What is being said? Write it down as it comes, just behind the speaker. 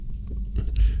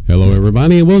Hello,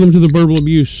 everybody, and welcome to the Verbal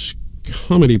Abuse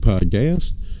Comedy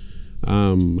Podcast.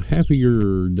 I'm happy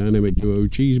your dynamic duo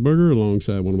Cheeseburger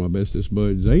alongside one of my bestest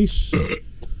buds, Ace.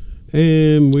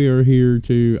 And we are here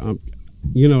to, I'm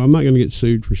not going to get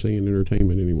sued for saying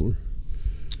entertainment anymore.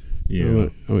 Yeah,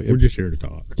 we're just here to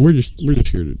talk. We're just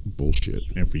here to bullshit.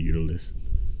 And for you to listen.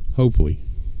 Hopefully.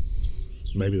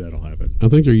 Maybe that'll happen. I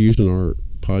think they're using our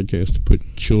podcast to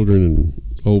put children and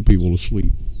old people to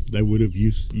sleep. They would have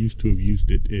used to have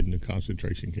used it in the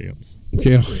concentration camps.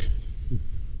 Yeah.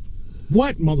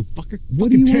 What, motherfucker? What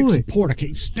do you tech want? support, I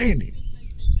can't stand it.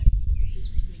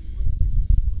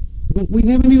 Well, we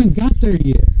haven't even got there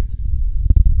yet.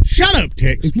 Shut up,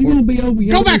 tech If you're support. going to be over,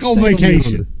 Go back on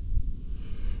vacation.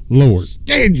 Lord.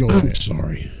 Stand your I'm ass.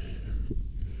 sorry.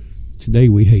 Today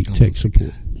we hate tech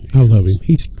support. I love him.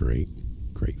 He's great.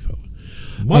 Great fella.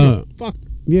 Motherfucker.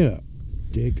 Yeah.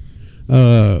 Dick.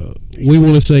 We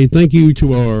want to say thank you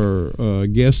to our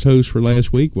guest host for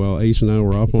last week while Ace and I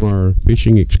were off on our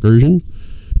fishing excursion.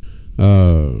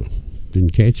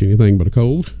 Didn't catch anything but a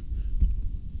cold.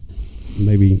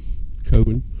 Maybe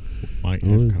COVID. Might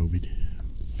have COVID.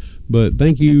 But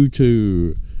thank you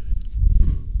to...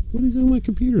 What is on my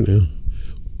computer now?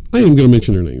 I am going to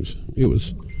mention their names. It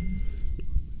was...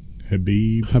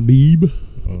 Habib. You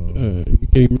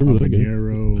can't even remember that again.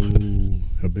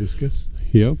 Habanero hibiscus.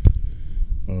 Yep.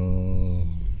 No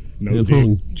And dick.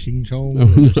 hung. Ching chong. Oh,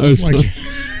 no, it's like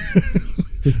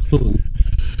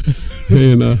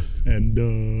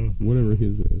and whatever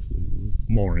his ass name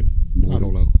Morin. I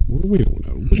don't know. was. We don't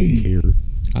know. We don't care.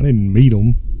 I didn't meet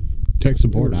him. Tech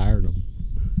support hired him.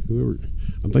 Whoever.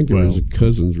 I think they were his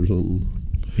cousins or something.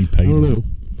 He paid I don't him. know.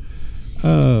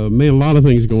 Man, a lot of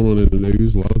things going on in the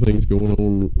news. A lot of things going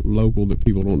on local that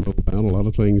people don't know about. A lot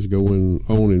of things going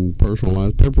on in personal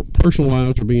lives. Personal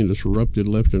lives are being disrupted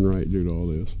left and right due to all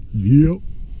this. Yep.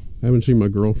 I haven't seen my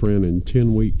girlfriend in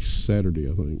 10 weeks Saturday,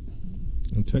 I think.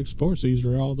 And tech sports these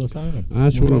are all the time.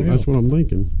 That's what I'm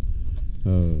thinking.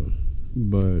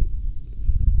 But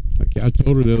I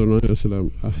told her the other night, I said,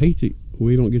 I hate that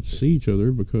we don't get to see each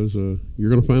other because you're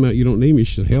going to find out you don't need me.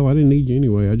 She said, hell, I didn't need you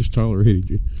anyway. I just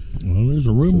tolerated you. Well, there's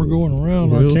a rumor going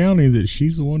around our county that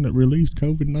she's the one that released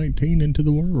COVID-19 into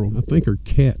the world. I think her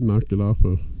cat knocked it off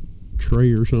a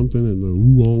tray or something in the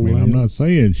wrong I mean, I'm not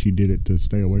saying she did it to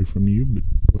stay away from you, but...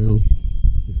 Well,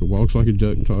 if it walks like a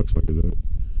duck and talks like a duck.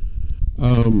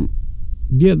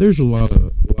 Yeah, there's a lot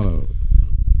of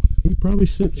he probably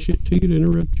sent shit to you to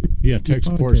interrupt you. Yeah, tech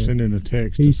support sending a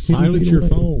text to He's silence your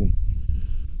phone.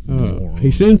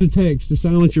 He sends a text to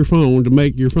silence your phone to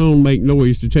make your phone make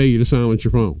noise to tell you to silence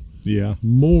your phone. Yeah.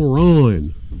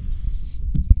 Moron.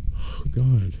 Oh,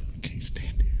 God. Can't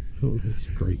stand it. Oh,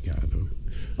 he's a great guy, though.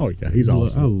 Oh, yeah, he's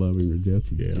awesome. I love him to death.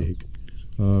 He's a dick.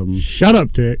 Shut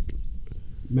up, Tech.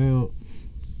 Now,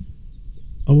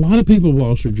 a lot of people have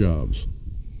lost their jobs.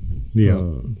 Yeah.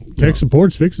 Tech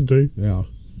support's fixing to. Yeah.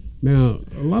 Now,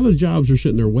 a lot of jobs are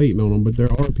sitting there waiting on them, but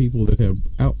there are people that have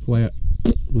flat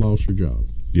lost their job.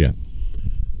 Yeah.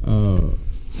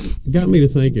 Got me to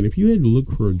thinking, if you had to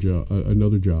look for a job,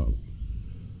 another job,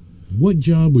 what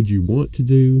job would you want to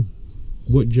do?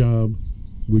 What job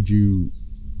would you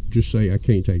just say, I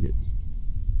can't take it?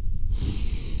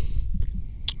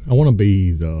 I want to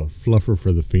be the fluffer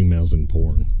for the females in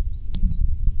porn.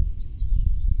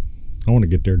 I want to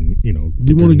get their, You want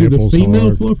to do the female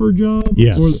hard. fluffer job?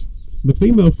 Yes. Or the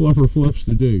female fluffer fluffs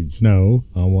the dudes? No,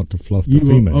 I want to fluff the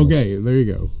females. Okay, there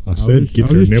you go. I said get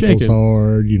their nipples checking.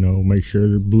 hard, make sure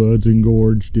their blood's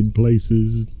engorged in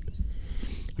places.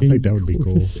 I think that would be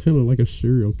cool. It sounded like a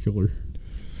serial killer.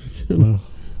 Well,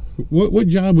 What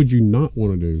job would you not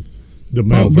want to do? the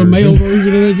male The version. male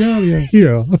version of that job, yeah.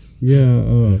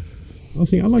 Yeah.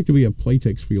 Yeah, I'd like to be a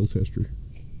Playtex field tester.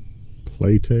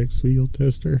 Playtex field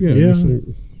tester? Yeah. Yeah.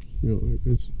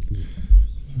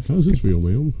 How's this feel,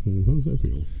 ma'am? How's that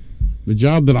feel? The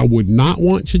job that I would not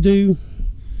want to do,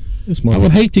 I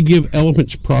would hate to give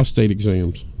elephants prostate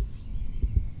exams.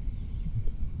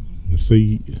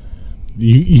 See,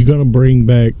 you going to bring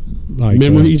back like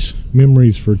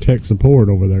memories for tech support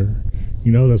over there.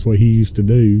 That's what he used to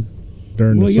do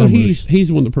during the summers. He's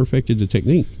the one that perfected the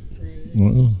technique.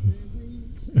 Well,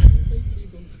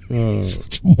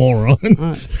 such a moron.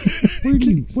 Where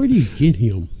do you get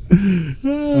him?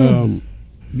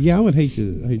 Yeah, I would hate to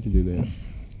do that.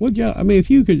 What job? I mean, if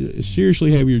you could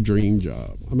seriously have your dream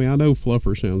job. I mean, I know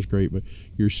fluffer sounds great, but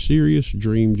your serious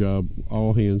dream job,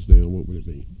 all hands down, what would it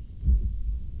be?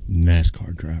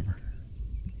 NASCAR driver.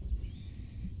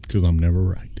 Because I'm never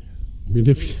right.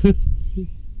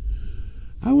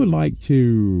 I would like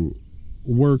to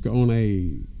work on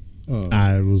a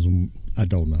I was I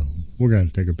don't know. We're going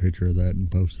to take a picture of that and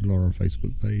post it on our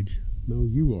Facebook page. No,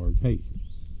 you are. Hey,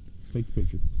 take a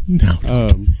picture. No.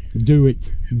 Do it.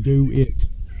 Do it.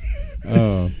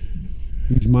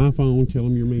 Use my phone. Tell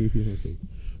them you're me if you have to.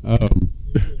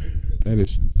 That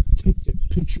is, take that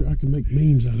picture. I can make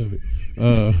memes out of it.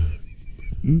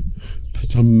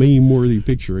 That's a meme-worthy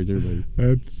picture right there, buddy.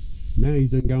 Now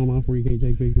he's done gone off where you can't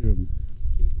take pictures of him.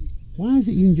 Why is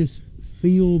it you can just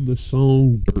feel the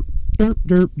song derp, derp,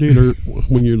 derp, derp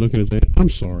when you're looking at that? I'm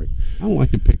sorry. I don't like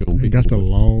to pick on people. He got the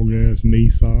long-ass knee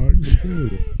socks. I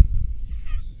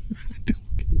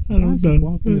don't know.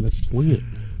 Walking at a slant.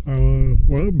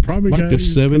 Well, probably like the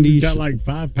 70s. He's got like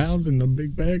 5 pounds and a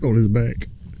big bag on his back.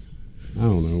 I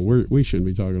don't know. We shouldn't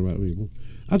be talking about people.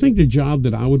 I think the job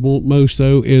that I would want most,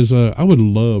 though, is I would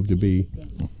love to be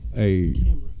a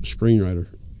screenwriter.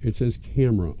 It says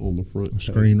camera on the front.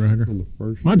 Screenwriter? On the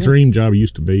first. My dream job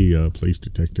used to be a police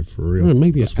detective, for real. Well,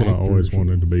 maybe that's what I always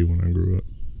wanted to be when I grew up.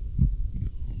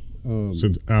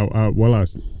 Since I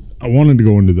wanted to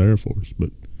go into the Air Force,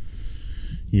 but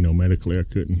medically I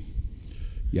couldn't.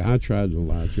 Yeah, I tried to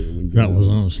lie to him. That was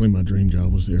honestly my dream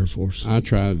job, was the Air Force. I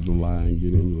tried to lie and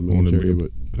get into the military, but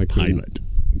I couldn't. Pilot.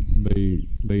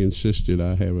 They insisted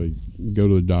I go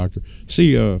to the doctor.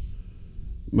 See,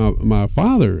 my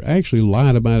father actually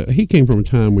lied about it. He came from a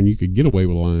time when you could get away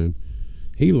with lying.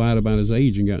 He lied about his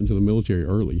age and got into the military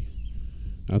early.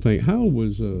 I think, how old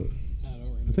was, I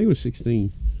think it was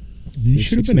 16. You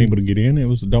should have been able to get in. It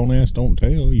was don't ask, don't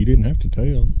tell. You didn't have to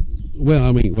tell.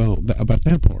 Well, about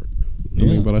that part.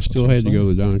 But I still had to go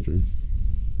to the doctor.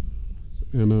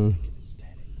 And,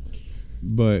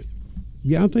 but,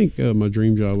 yeah, I think my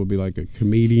dream job would be like a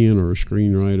comedian or a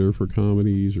screenwriter for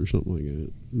comedies or something like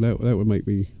that. That would make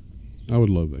me, I would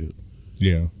love that.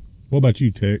 Yeah. What about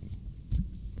you, Tech?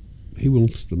 He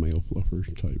wants the mail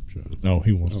fluffers type job. No,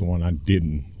 he wants the one I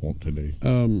didn't want to do.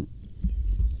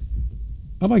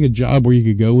 I'd like a job where you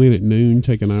could go in at noon,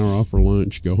 take an hour off for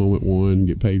lunch, go home at 1,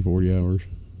 get paid 40 hours.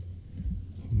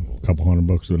 A couple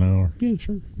 $100 an hour. Yeah,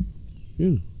 sure.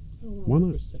 Yeah. Why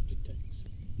not?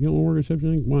 You don't want to work at septic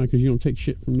tank? Why? Because you don't take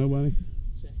shit from nobody?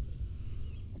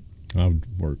 I've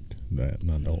worked that and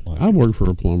I don't like it. I've worked for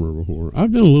a plumber before.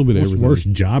 I've done a little bit of everything. What's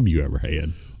the worst job you ever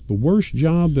had? The worst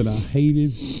job that I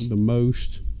hated the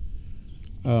most.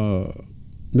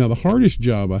 Now, the hardest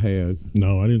job I had.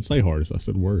 No, I didn't say hardest. I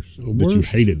said worst. That you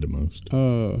hated the most.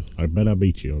 I bet I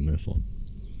beat you on this one.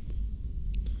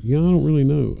 Yeah, I don't really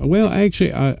know. Well,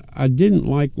 actually, I didn't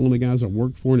like one of the guys I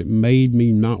worked for, and it made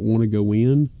me not want to go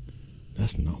in.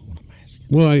 That's not what I'm asking.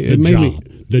 Well, it made me.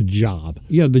 The job.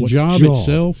 Yeah, the job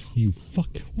itself. You fuck.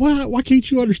 Why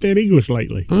can't you understand English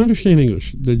lately? I understand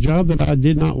English. The job that I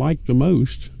did not like the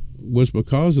most was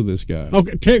because of this guy.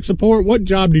 Okay, tech support. What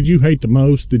job did you hate the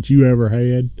most that you ever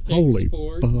had? Holy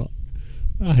support. Fuck!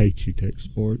 I hate you, tech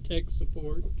support. Tech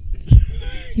support.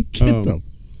 Get the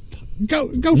go.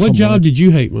 What somewhere. job did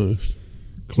you hate most?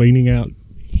 Cleaning out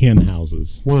hen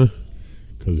houses. Why?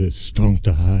 Because it stunk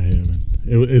to high heaven.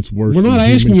 It's worse. We're not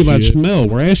asking you about smell.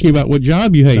 We're asking you about what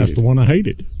job you hated. That's the one I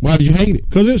hated. Why did you hate it?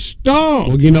 Because it stunk.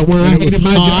 Well, you know why I hated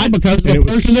my job? Because of the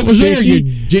person that was there, you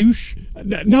douche.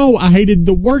 No, I hated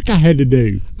the work I had to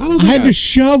do. I had to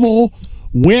shovel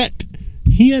wet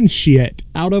hen shit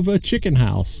out of a chicken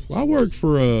house. Well, I worked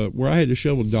for where I had to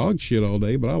shovel dog shit all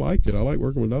day, but I liked it. I like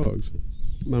working with dogs.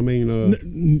 I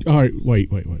mean, all right, wait.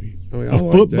 I mean, A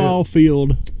football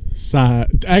field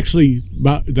side. Actually,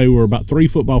 they were about 3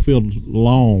 football fields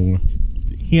long.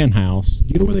 Hen house.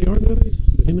 Do you know where they are nowadays?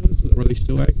 The hen houses? Are they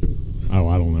still active? Oh,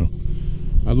 I don't know.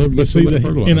 I'd love to But get some see, of that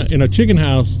fertilizer. in a chicken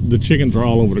house, the chickens are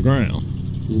all over the ground.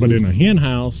 Mm-hmm. But in a hen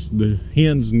house, the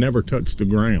hens never touch the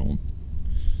ground,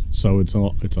 so it's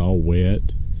all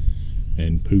wet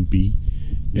and poopy.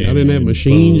 Y'all didn't have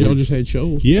machines. Y'all just had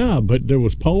shovels. Yeah, but there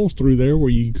was poles through there where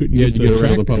you couldn't get the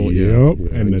around the pole. Yep,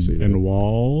 Yeah, and the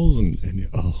walls and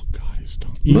oh god, it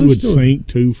stunk. You would sink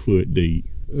 2 foot deep.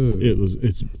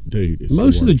 It's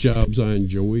most of the jobs I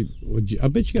enjoyed. I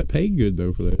bet you got paid good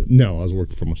though for that. No, I was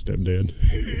working for my stepdad.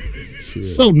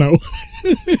 So no.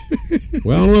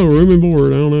 Well, I don't know. Room and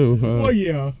board. I don't know. Well,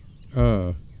 yeah.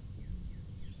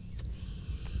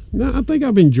 No, I think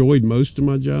I've enjoyed most of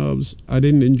my jobs. I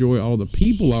didn't enjoy all the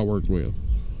people I worked with,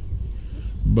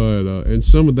 but and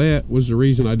some of that was the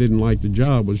reason I didn't like the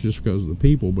job was just because of the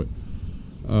people. But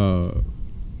I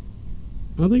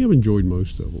think I've enjoyed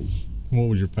most of them. What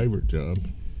was your favorite job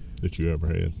that you ever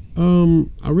had?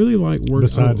 I really like working.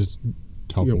 Besides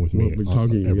talking with me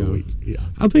every week. Yeah.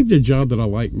 I think the job that I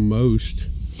like most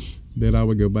that I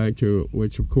would go back to,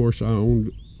 which of course I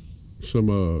owned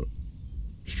some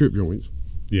strip joints.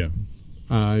 Yeah.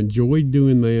 I enjoyed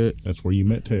doing that. That's where you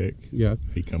met Tech. Yeah.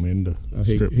 He come in to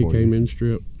He strip for came you. in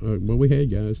strip. Well, we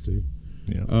had guys too.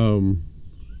 Yeah.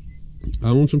 I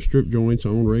own some strip joints. I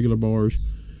own regular bars.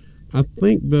 I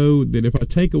think, though, that if I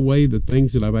take away the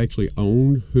things that I've actually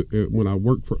owned when I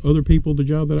worked for other people, the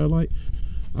job that I like,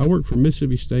 I worked for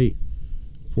Mississippi State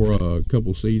for a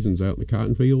couple seasons out in the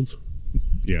cotton fields.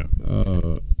 Yeah.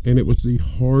 And it was the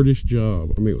hardest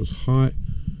job. I mean, it was hot,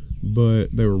 but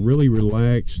they were really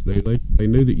relaxed. They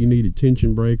knew that you needed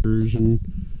tension breakers and,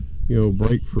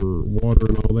 break for water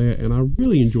and all that. And I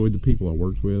really enjoyed the people I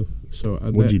worked with. So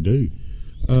What'd you do?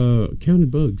 Counted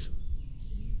bugs.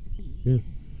 Yeah.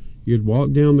 You'd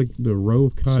walk down the row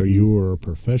of cotton. So you were a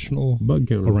professional bug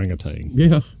counter. Orangutan.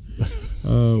 Yeah.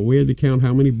 We had to count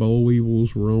how many boll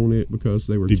weevils were on it because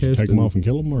they were Did testing. you take them off and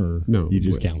kill them, or No, you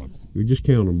just counted them? We just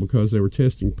count them because they were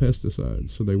testing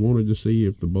pesticides. So they wanted to see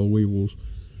if the boll weevils,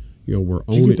 were on it.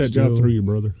 Did you get that still. job through your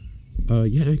brother?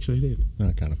 Yeah, actually I did.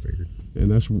 I kind of figured. And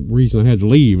that's the reason I had to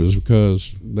leave is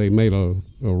because they made a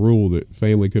rule that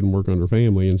family couldn't work under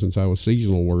family. And since I was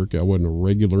seasonal work, I wasn't a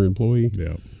regular employee.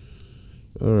 Yeah.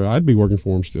 I'd be working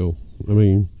for them still. I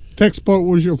mean, Tech Sport,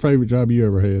 what was your favorite job you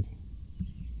ever had?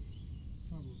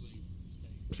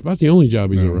 it's about the only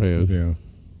job he's ever had. Yeah.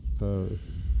 But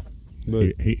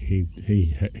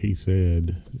He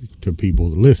said to people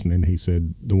listening, he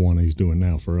said the one he's doing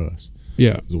now for us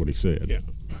yeah, is what he said. Yeah.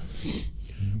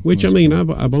 Which, I mean,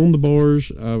 I've owned the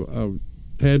bars. I've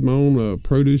had my own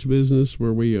produce business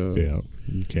where we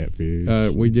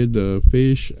Catfish. we did the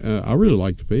fish. I really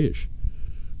liked the fish.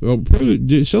 Well,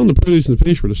 selling the produce and the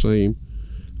fish were the same.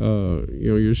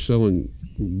 You're selling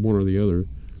one or the other.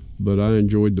 But I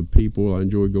enjoyed the people. I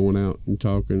enjoyed going out and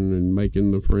talking and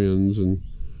making the friends. And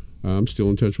I'm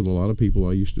still in touch with a lot of people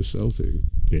I used to sell to.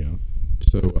 Yeah.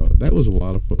 So that was a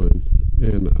lot of fun.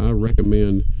 And I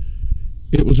recommend.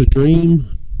 It was a dream.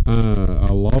 I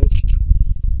lost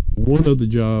one of the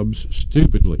jobs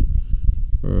stupidly.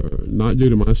 Not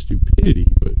due to my stupidity,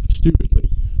 but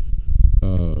stupidly.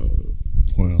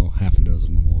 Well, half a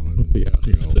dozen of one. Yeah.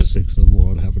 6 of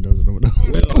one, half a dozen of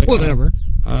another. Well, whatever.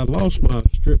 I lost my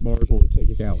strip bars on a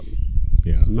technicality.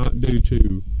 Yeah. Not due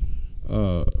to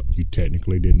You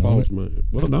technically didn't own false it. money.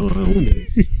 Well, no, I owned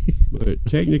it. But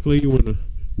technically, when a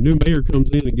new mayor comes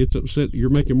in and gets upset that you're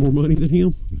making more money than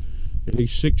him, and he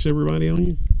sicks everybody on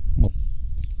you,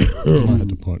 I had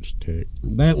to punch Tech.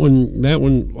 that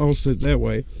one lost it that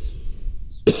way.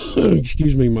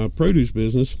 Excuse me, my produce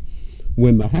business.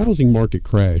 When the housing market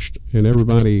crashed and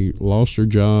everybody lost their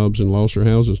jobs and lost their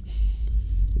houses,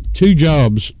 2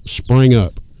 jobs sprang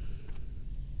up.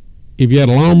 If you had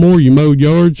a lawnmower, you mowed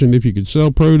yards, and if you could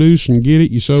sell produce and get it,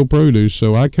 you sold produce.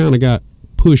 So I kind of got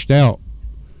pushed out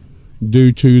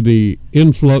due to the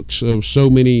influx of so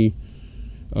many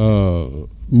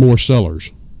more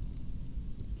sellers.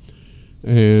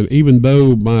 And even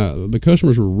though the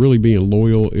customers were really being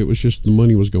loyal, it was just the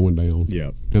money was going down.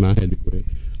 Yeah. And I had to quit.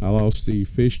 I lost the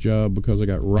fish job because I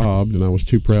got robbed, and I was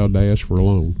too proud to ask for a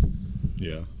loan.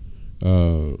 Yeah.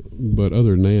 But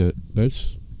other than that,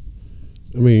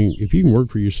 if you can work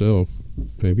for yourself,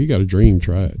 if you got a dream,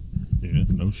 try it. Yeah,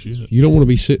 no shit. You don't want to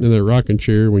be sitting in that rocking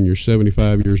chair when you're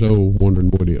 75 years old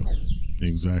wondering what if.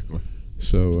 Exactly.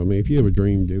 So, if you have a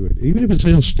dream, do it. Even if it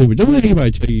sounds stupid. Don't let anybody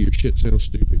tell you your shit sounds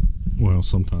stupid. Well,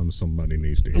 sometimes somebody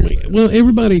needs to hear that. Well,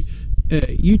 everybody,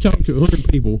 you talk to 100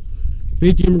 people,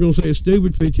 50 of them are going to say it's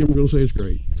stupid, 50 of them are going to say it's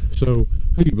great. So,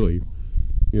 who do you believe?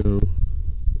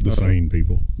 The sane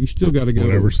people. You still got to go.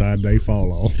 Whatever side they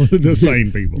fall on. The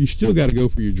sane people. You still got to go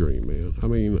for your dream, man.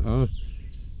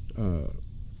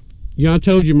 I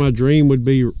told you my dream would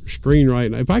be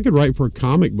screenwriting. If I could write for a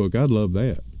comic book, I'd love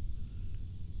that.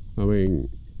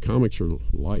 Comics are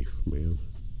life, man.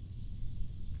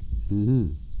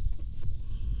 Mm-hmm.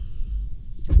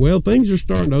 Well, things are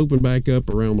starting to open back up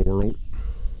around the world.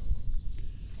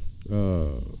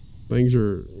 Things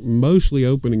are mostly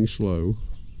opening slow,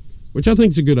 which I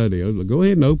think is a good idea. Go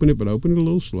ahead and open it, but open it a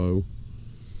little slow.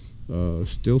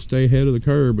 Still stay ahead of the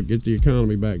curve, but get the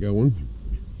economy back going.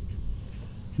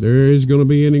 There is going to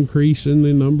be an increase in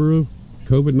the number of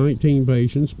COVID-19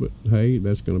 patients, but hey,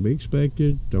 that's going to be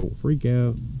expected. Don't freak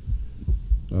out.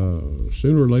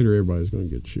 Sooner or later, everybody's going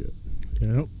to get shit.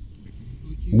 Yep.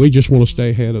 We just want to stay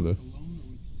ahead of the...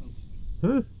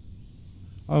 Huh?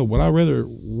 Oh, would I rather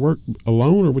work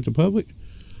alone or with the public?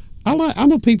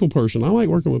 I'm a people person. I like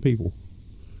working with people.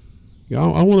 Yeah,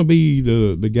 I want to be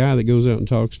the guy that goes out and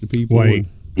talks to people. Wait,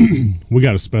 we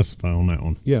got to specify on that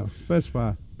one. Yeah,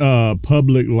 specify.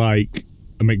 Public like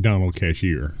a McDonald's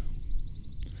cashier.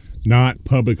 Not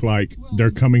public like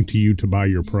they're coming to you to buy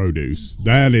your produce.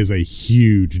 That is a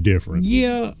huge difference.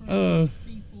 Yeah,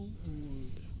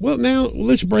 Well, now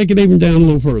let's break it even down a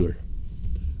little further.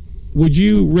 Would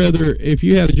you rather, if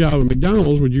you had a job at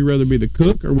McDonald's, would you rather be the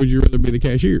cook or would you rather be the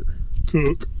cashier?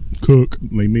 Cook.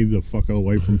 Leave me the fuck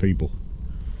away from people.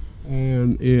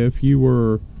 And if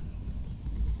you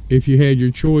had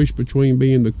your choice between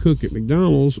being the cook at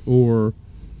McDonald's or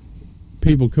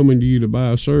people coming to you to buy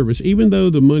a service, even though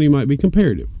the money might be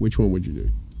comparative, which one would you do?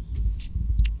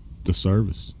 The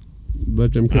service.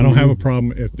 Let them come. I don't to have you? a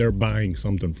problem if they're buying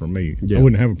something from me. Yeah. I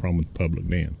wouldn't have a problem with the public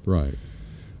then. Right.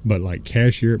 But like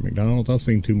cashier at McDonald's, I've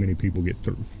seen too many people get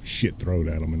shit thrown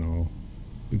at them and all.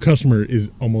 The customer is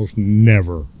almost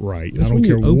never right. That's I don't when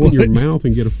care you open what. your mouth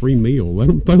and get a free meal. Let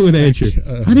them throw it at you.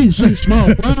 I didn't say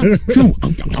small fry.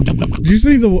 Did you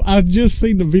see I just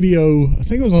seen the video. I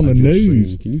think it was on the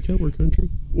news Can you tell we're country?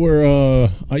 where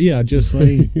yeah, I just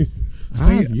seen.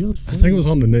 I think it was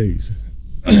on the news.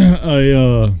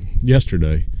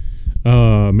 Yesterday,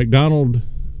 McDonald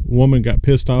woman got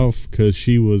pissed off because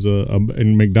she was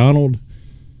and McDonald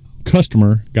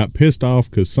customer got pissed off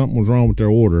because something was wrong with their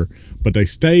order, but they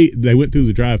went through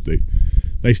the drive-thru.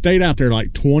 They stayed out there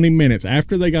like 20 minutes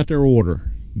after they got their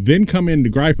order, then come in to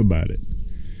gripe about it.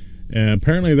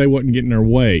 Apparently they wasn't getting their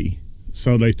way,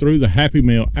 so they threw the Happy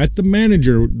Meal at the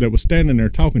manager that was standing there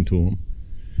talking to them.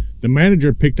 The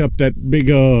manager picked up that big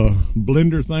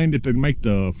blender thing that they make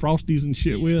the Frosties and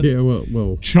shit with. Yeah,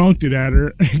 well. Chunked it at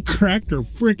her and cracked her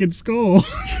freaking skull.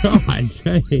 God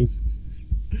dang.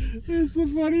 It's the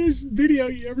funniest video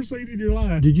you ever seen in your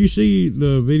life. Did you see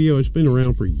the video? It's been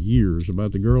around for years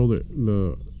about the girl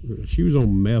that she was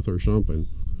on meth or something.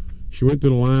 She went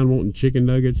through the line wanting chicken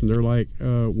nuggets, and they're like,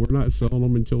 we're not selling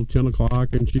them until 10 o'clock.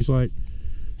 And she's like,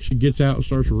 she gets out and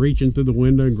starts reaching through the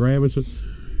window and grabbing some.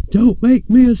 Don't make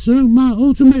me assume my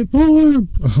ultimate form.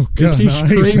 Oh, God, she's I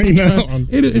ain't seen that one.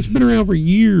 It's been around for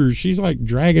years. She's like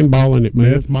dragon balling it,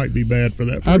 man. Meth might be bad for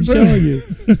that person. I'm telling you.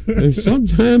 And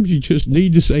sometimes you just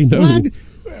need to say no.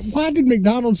 Why did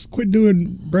McDonald's quit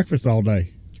doing breakfast all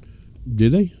day?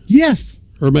 Did they? Yes.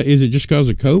 Or is it just because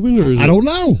of COVID? Or is I don't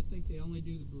know. I think they only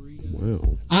do the burrito.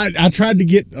 Wow. I tried to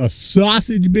get a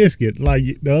sausage biscuit like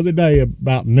the other day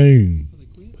about noon.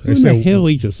 Who in the hell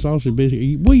eats a sausage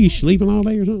biscuit? What, you sleeping all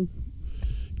day or something?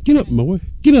 Get up, boy.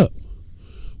 Get up.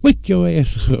 Wake your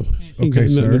ass up. Ain't Okay, got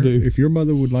nothing to sir. do. If your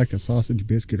mother would like a sausage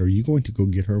biscuit, are you going to go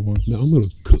get her one? No, I'm going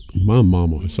to cook my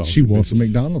mama a sausage She wants a biscuit.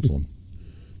 McDonald's one.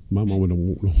 My mama don't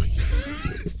want no meat.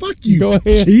 Fuck you. Go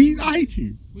ahead. Cheese, I hate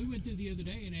you. We went through the other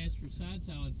day and asked for side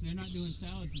salads. They're not doing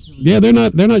salads until Yeah,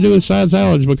 they're not doing side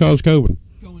salads because of COVID.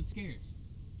 going scarce.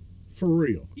 For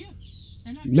real. Yeah.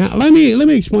 They're not Now let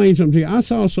me explain something to you. I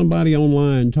saw somebody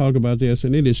online talk about this,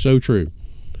 and it is so true.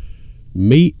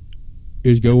 Meat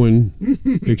is going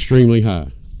extremely high,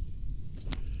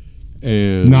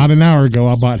 and Not an hour ago,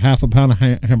 I bought half a pound of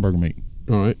hamburger meat.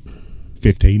 all right.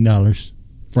 $15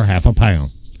 for half a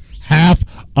pound. Half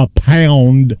a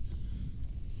pound.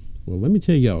 Well, let me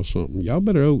tell y'all something. Y'all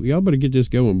better get this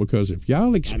going, because if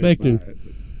y'all expecting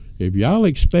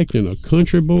a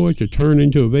country boy to turn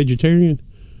into a vegetarian,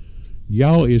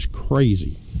 y'all is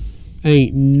crazy.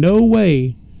 Ain't no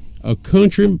way a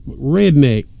country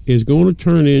redneck is going to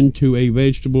turn into a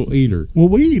vegetable eater. Well,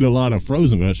 we eat a lot of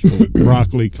frozen vegetables.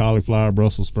 Broccoli, cauliflower,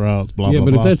 Brussels sprouts, blah, Yeah, blah,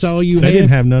 but blah. if that's all you They have, didn't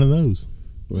have none of those.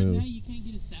 But now well, you can't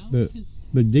get a salad the- because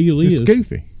the deal is, It's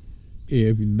goofy.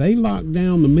 if they lock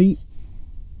down the meat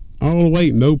all the way,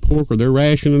 no pork, or they're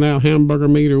rationing out hamburger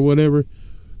meat or whatever,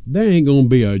 there ain't gonna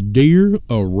be a deer,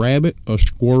 a rabbit, a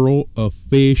squirrel, a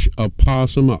fish, a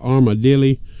possum, a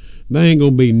armadillo. There ain't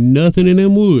gonna be nothing in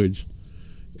them woods,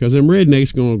 because them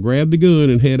rednecks gonna grab the gun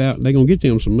and head out, and they gonna get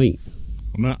them some meat.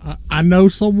 Now, I know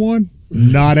someone,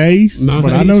 not Ace, Not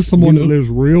but I know Ace, someone you know. that lives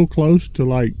real close to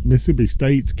like Mississippi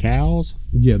State's cows.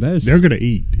 Yeah, They're gonna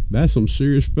eat. that's some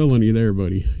serious felony there,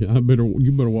 buddy. You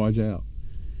better watch out.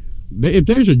 If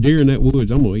there's a deer in that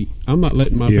woods, I'm gonna eat. I'm not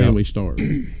letting my Yeah. family starve.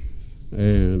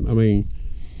 And I mean,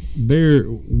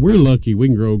 we're lucky we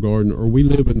can grow a garden, or we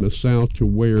live in the South to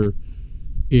where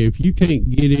if you can't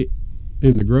get it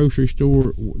in the grocery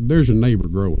store, there's a neighbor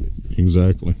growing it.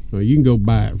 Exactly. You can go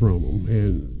buy it from them.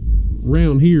 And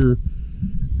around here,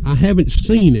 I haven't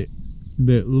seen it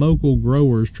that local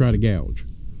growers try to gouge.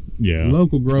 Yeah.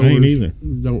 Local I growers ain't either.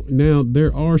 don't. Now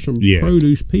there are some Yeah.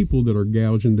 produce people that are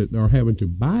gouging, that are having to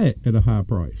buy it at a high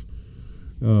price.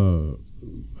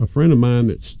 A friend of mine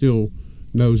that still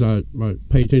knows I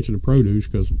pay attention to produce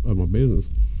because of my business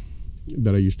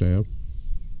that I used to have.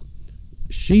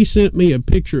 She sent me a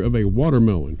picture of a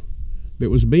watermelon that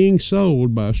was being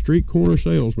sold by a street corner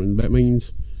salesman. That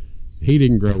means he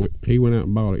didn't grow it. He went out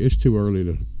and bought it. It's too early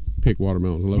to pick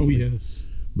watermelons locally. yes.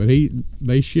 But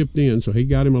they shipped in, so he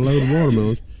got him a load of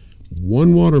watermelons.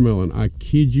 One watermelon, I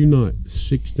kid you not,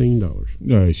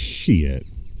 $16. Shit.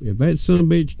 If that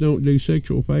sumbitch don't do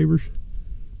sexual favors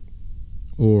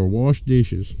or wash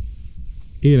dishes,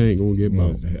 it ain't gonna get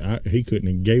bought. He couldn't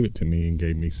have gave it to me and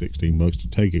gave me $16 to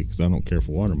take it because I don't care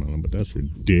for watermelon, but that's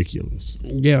ridiculous.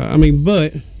 Yeah, I mean,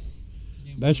 but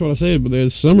that's what I said. But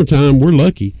there's summertime, we're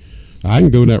lucky. I can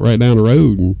go right down the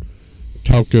road and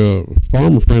talk to a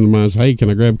farmer friend of mine. Say, hey, can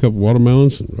I grab a couple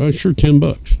watermelons? Sure,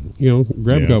 $10.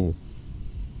 Grab a couple.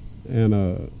 And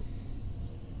I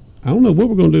don't know what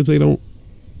we're gonna do if they don't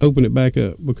open it back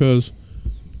up, because,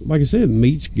 like I said,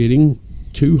 meat's getting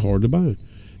too hard to buy.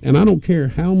 And I don't care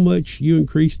how much you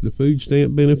increase the food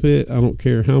stamp benefit. I don't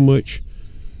care how much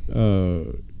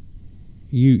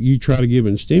you try to give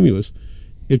in stimulus.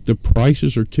 If the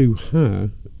prices are too high,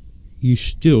 you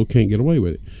still can't get away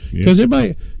with it. Because a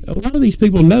lot of these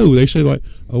people know. They say, like,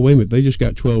 oh, wait a minute, they just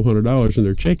got $1,200 in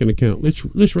their checking account.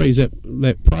 Let's raise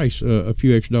that price a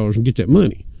few extra dollars and get that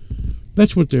money.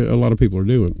 That's what a lot of people are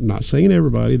doing. Not saying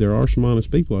everybody. There are some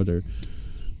honest people out there.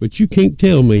 But you can't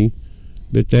tell me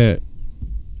that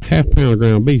half pound of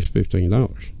ground beef is $15. Don't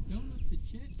let the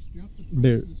checks drop the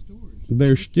price of the stores.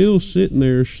 They're still sitting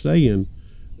there saying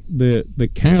that the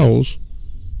cows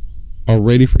are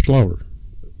ready for slaughter.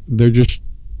 They're just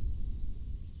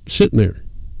sitting there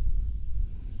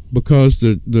because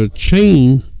the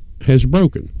chain has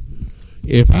broken.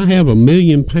 If I have 1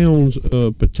 million pounds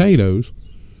of potatoes,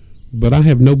 but I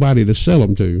have nobody to sell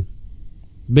them to,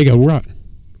 they go rotten.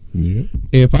 Yeah.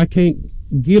 If I can't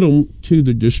get them to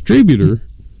the distributor,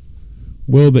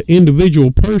 well, the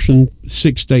individual person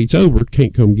 6 states over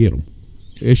can't come get them.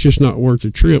 It's just not worth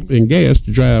the trip in gas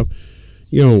to drive,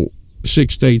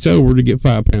 6 states over to get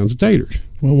 5 pounds of taters.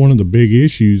 Well, one of the big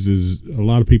issues is a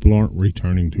lot of people aren't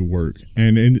returning to work,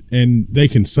 and they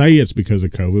can say it's because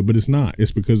of COVID, but it's not.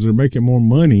 It's because they're making more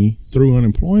money through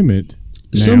unemployment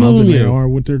now than they are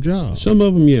with their job. Some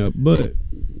of them, yeah, but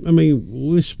I mean,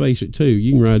 let's face it too.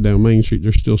 You can ride down Main Street.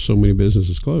 There's still so many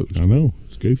businesses closed. I know,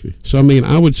 it's goofy. So I mean,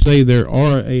 I would say there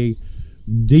are a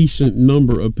decent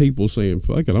number of people saying,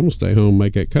 "Fuck it, I'm gonna stay home and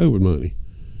make that COVID money."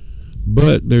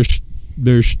 But there's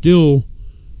still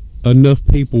enough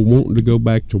people wanting to go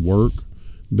back to work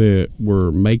that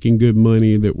were making good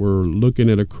money, that were looking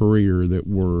at a career, that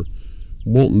were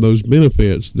wanting those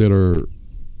benefits, that are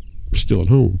still at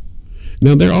home.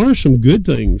 Now, there are some good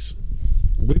things.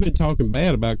 We've been talking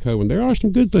bad about COVID. There are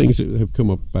some good things that have come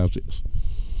up about this.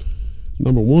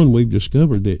 Number one, we've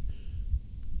discovered that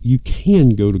you can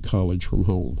go to college from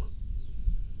home.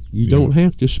 You don't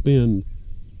have to spend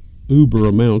uber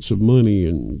amounts of money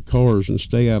and cars and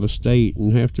stay out of state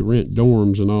and have to rent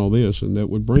dorms and all this, and that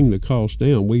would bring the cost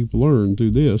down. We've learned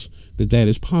through this that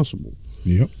is possible.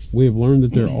 Yep. We have learned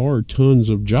that there are tons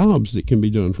of jobs that can be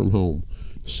done from home,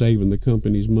 saving the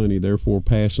company's money, therefore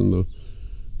passing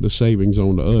the savings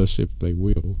on to us, if they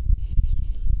will.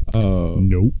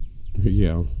 Nope.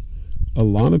 Yeah. A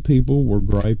lot of people were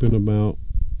griping about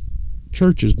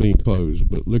churches being closed,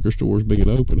 but liquor stores being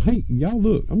open. Hey, y'all,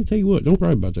 look, I'm going to tell you what, don't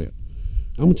gripe about that.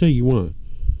 I'm going to tell you why.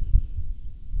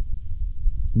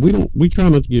 We try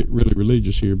not to get really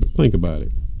religious here, but think about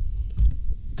it.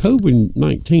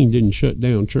 COVID-19 didn't shut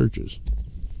down churches.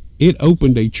 It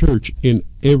opened a church in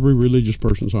every religious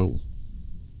person's home.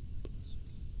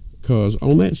 Because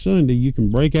on that Sunday, you can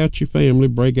break out your family,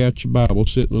 break out your Bible,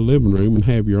 sit in the living room, and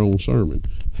have your own sermon,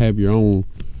 have your own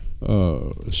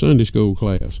Sunday school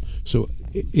class. So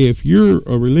if you're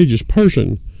a religious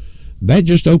person, that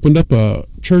just opened up a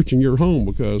church in your home,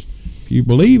 because if you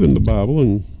believe in the Bible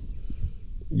and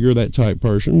you're that type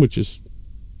person, which is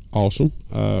awesome.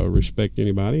 Respect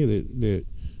anybody that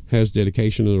has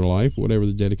dedication in their life, whatever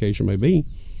the dedication may be.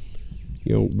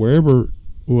 Wherever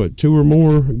 2 or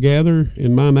more gather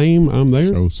in my name, I'm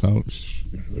there. It's something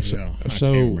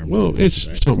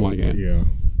like that. Yeah.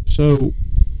 So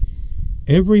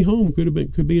every home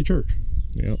could be a church.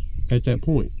 Yep. At that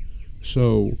point.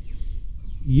 So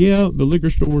yeah, the liquor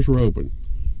stores were open.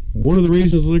 One of the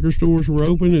reasons liquor stores were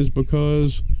open is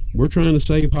because we're trying to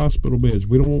save hospital beds.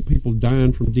 We don't want people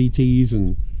dying from DTs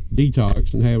and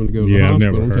detox and having to go to the hospital. I've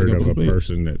never and heard take of up a bed.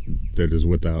 person that is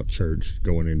without church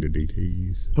going into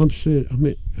DTs. I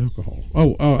meant alcohol.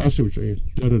 Oh, I see what you're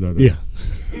saying. Yeah.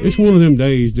 It's one of them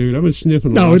days, dude. I've been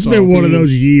sniffing No, it's been one of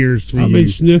those years for I've you. been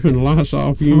sniffing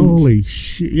Lysol fumes. Holy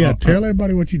shit. Yeah, tell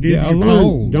everybody what you did Yeah, I to your learned,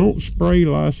 phone. don't spray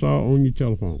Lysol on your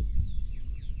telephone.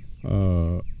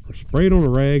 Spray it on a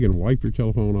rag and wipe your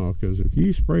telephone off, because if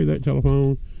you spray that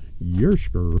telephone, you're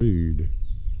screwed.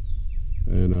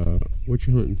 And what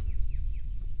you hunting?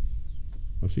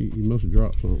 I see you must have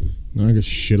dropped something. I got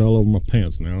shit all over my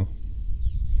pants now.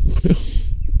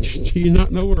 Do you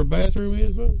not know where a bathroom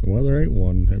is, bud? Well, there ain't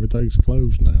one. Everything's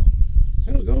closed now.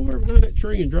 Hell, go over behind that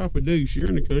tree and drop a deuce. You're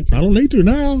in the country. I don't need to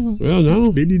now. Well,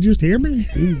 no. Did you just hear me?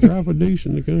 You can drop a deuce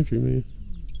in the country, man.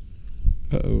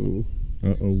 Uh-oh.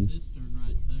 Uh-oh. Cistern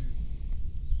right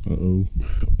there. Uh-oh.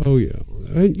 Oh, yeah.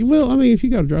 Well, I mean, if you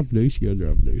got to drop a deuce, you got to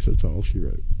drop a deuce. That's all she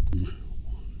wrote.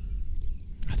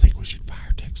 I think we should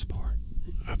fire tech support.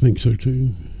 I think so,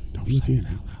 too. Don't say it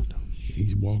out loud, though.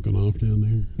 He's walking off down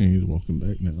there. He's walking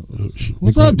back now.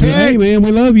 What's up, Ted? Hey, man,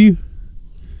 we love you.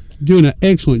 Doing an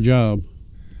excellent job.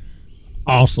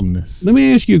 Awesomeness. Let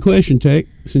me ask you a question, Tech,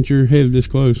 since you're headed this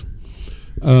close.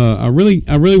 I really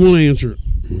want to answer it.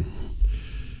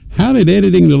 How did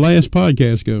editing the last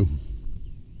podcast go?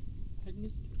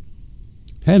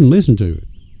 Hadn't listened to it.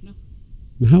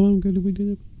 No. How long ago did we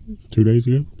do that? 2 days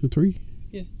ago? 3?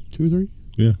 Yeah. 2 or 3?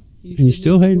 Yeah. And you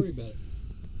still hadn't? hadn't? Worry about it.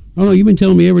 Oh, no, you've been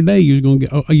telling me every day you was going to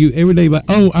get, you every day, but,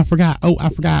 I forgot, I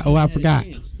forgot.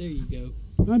 There you go.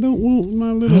 I don't want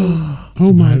my little,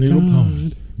 oh my little God.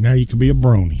 pony. Now you can be a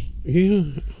brony. Yeah.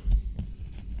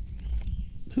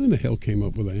 Who the hell came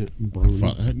up with that?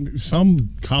 Brony.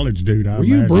 Some college dude. Were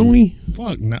you a brony?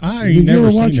 Fuck, no, I Did ain't you ever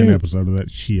never watch seen an it? episode of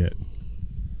that shit.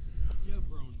 Joe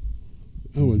Brown.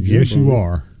 Oh, a Yes, Joe you Brony.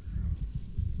 are.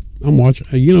 I'm watching.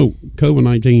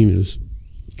 COVID-19 has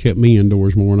kept me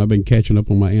indoors more, and I've been catching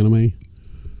up on my anime.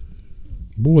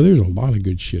 Boy, there's a lot of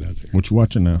good shit out there. What you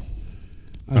watching now?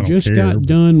 I don't just care, got but-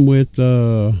 done with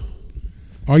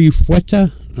Are You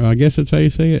Fueta? I guess that's how you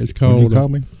say it. It's What'd called you call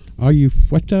me? Are You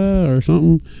Fueta or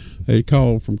something. It's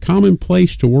called From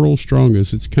Commonplace to World's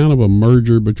Strongest. It's kind of a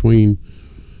merger between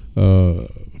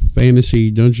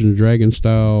fantasy, Dungeons and Dragons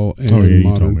style and Oh, yeah, you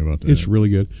modern. told me about that. It's really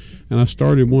good. And I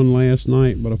started one last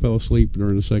night, but I fell asleep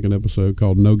during the second episode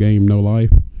called No Game, No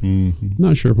Life. Mm-hmm.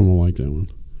 Not sure if I'm gonna like that one.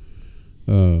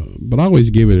 But I always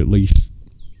give it at least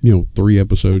 3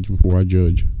 episodes before I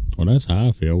judge. Well, that's how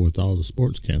I feel with all the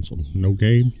sports canceled. No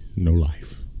game, no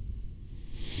life.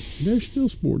 There's still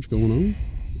sports going on.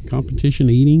 Competition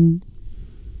eating.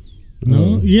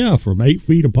 No, yeah, from 8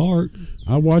 feet apart.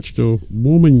 I watched a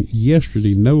woman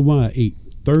yesterday, no lie, eat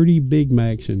 30 Big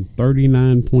Macs in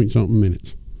 39 point something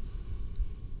minutes.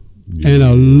 Yeah. And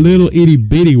a little itty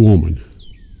bitty woman.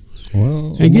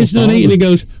 Well, And gets done eating and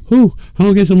goes, "Whew, I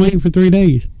don't guess I'm eating for 3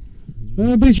 days."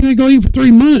 I bet you ain't gonna eat for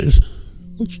 3 months.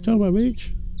 What you talking about, bitch?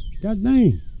 God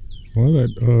dang. Well,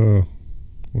 that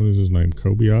what is his name?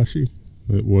 Kobayashi.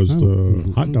 It was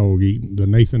the hot dog eating, the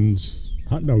Nathan's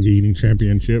hot dog eating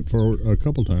championship for a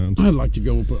couple times. I'd like to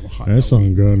go and put a hot That dog.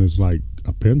 son gun is like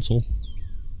a pencil.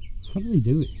 How do they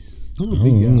do it? I'm a I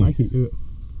big don't guy. know. I can't do it.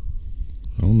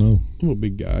 I don't know. I'm a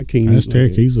big guy. I can't Ask eat Tech.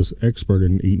 like He's an expert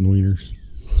in eating wieners.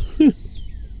 that.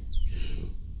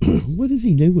 What is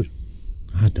he doing?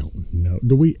 I don't know.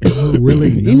 Do we ever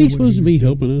really know? Isn't he what supposed to he's be doing?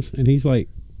 helping us? And he's like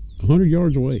 100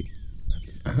 yards away.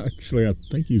 Actually, I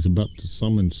think he's about to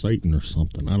summon Satan or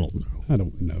something. I don't know. I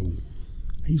don't know.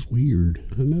 He's weird.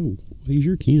 I know. He's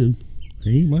your kin.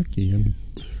 He my kin.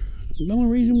 The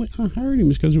only reason I hired him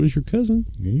is because it was your cousin.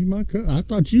 He my cousin. I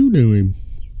thought you knew him.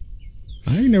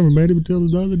 I ain't never met him until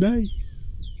the other day.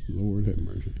 Lord have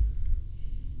mercy.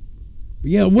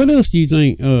 But yeah, what else do you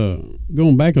think,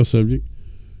 going back on subject,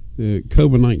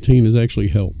 COVID-19 has actually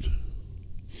helped?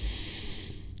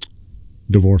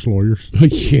 Divorce lawyers.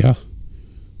 Yeah.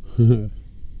 I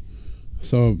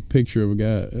saw a picture of a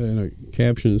guy and a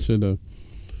caption that said,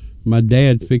 "My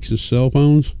dad fixes cell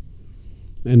phones,"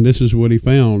 and this is what he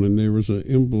found. And there was an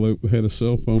envelope that had a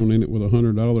cell phone in it with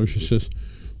 $100. It says,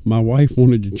 "My wife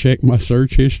wanted to check my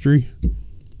search history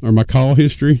or my call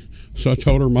history, so I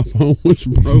told her my phone was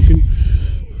broken.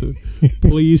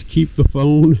 Please keep the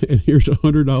phone, and here's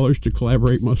 $100 to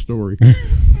collaborate my story."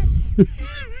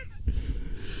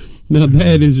 Now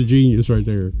that is a genius right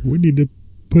there. We need to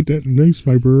put that in the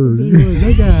newspaper.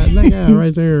 That guy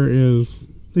right there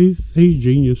is he's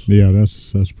genius. Yeah,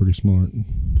 that's pretty smart.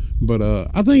 But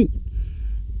I think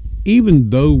even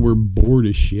though we're bored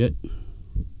as shit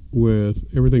with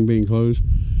everything being closed,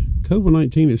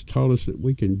 COVID-19 has taught us that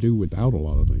we can do without a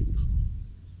lot of things.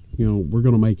 We're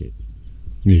going to make it.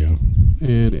 Yeah.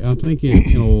 And I think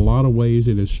in a lot of ways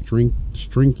it has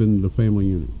strengthened the family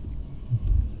unit.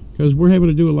 Because we're having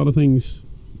to do a lot of things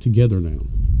together now.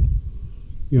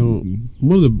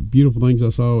 One of the beautiful things I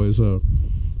saw is a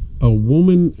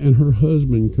woman and her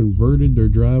husband converted their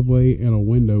driveway and a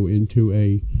window into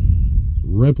a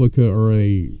replica or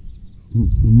a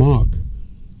mock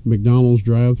McDonald's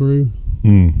drive-through,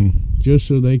 just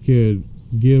so they could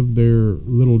give their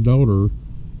little daughter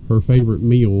her favorite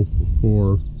meal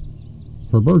for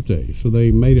her birthday. So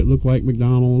they made it look like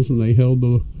McDonald's, and they held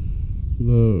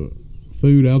the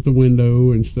food out the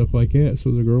window and stuff like that,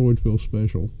 so the girl would feel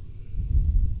special.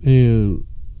 And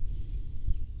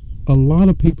a lot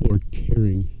of people are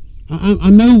caring. I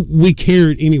know we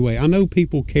care anyway. I know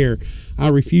people care. I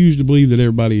refuse to believe that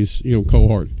everybody is,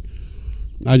 cold-hearted.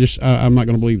 I'm not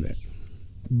going to believe that.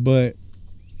 But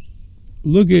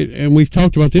look at, and we've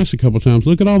talked about this a couple of times,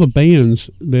 look at all the bands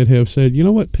that have said, you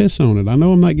know what, piss on it. I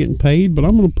know I'm not getting paid, but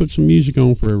I'm going to put some music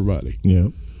on for everybody. Yeah.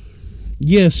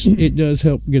 Yes, it does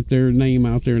help get their name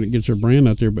out there and it gets their brand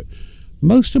out there, but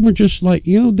most of them are just like,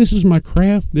 this is my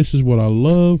craft. This is what I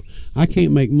love. I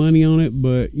can't make money on it,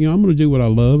 but, I'm going to do what I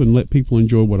love and let people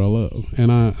enjoy what I love.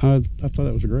 And I thought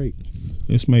that was great.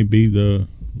 This may be the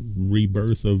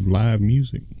rebirth of live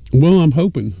music. Well, I'm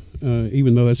hoping,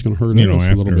 even though that's going to hurt us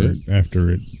a little bit.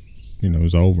 After it,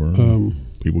 is over,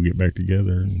 people get back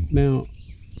together. Now,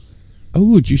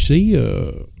 did you see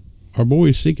our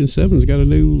boys Seek and Seven's got a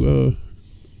new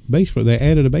bass player? They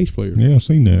added a bass player. Yeah, I've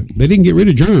seen that. They didn't get rid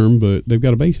of Germ, but they've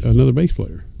got another bass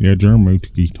player. Yeah, Germ moved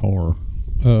to guitar.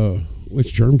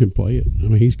 Which Germ can play it. I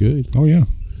mean, he's good. Oh, yeah.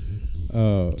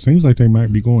 Seems like they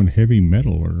might be going heavy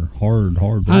metal or hard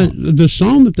rock. The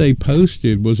song that they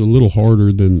posted was a little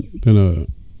harder than a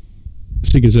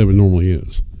Seek and Seven normally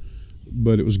is,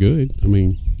 but it was good. I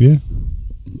mean, yeah.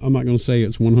 I'm not going to say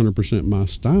it's 100% my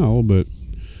style, but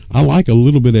I like a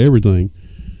little bit of everything.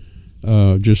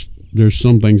 Just there's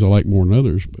some things I like more than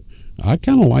others, but I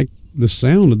kind of like the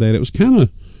sound of that.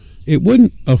 It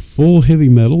wasn't a full heavy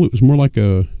metal. It was more like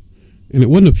and it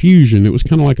wasn't a fusion. It was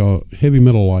kind of like a heavy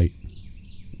metal light.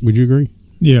 Would you agree?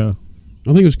 Yeah.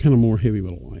 I think it was kind of more heavy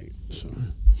metal light. So,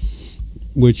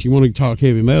 which you want to talk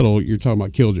heavy metal, you're talking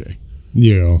about Killjoy.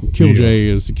 Yeah. Killjoy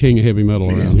is the king of heavy metal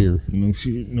around here. No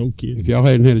shit, no kidding. If y'all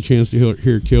hadn't had a chance to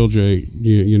hear Killjoy,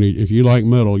 you need. If you like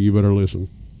metal, you better listen.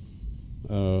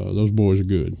 Those boys are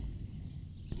good.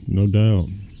 No doubt.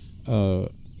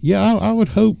 I would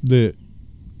hope that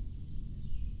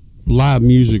live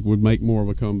music would make more of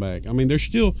a comeback. I mean,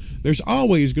 there's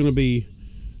always going to be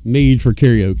need for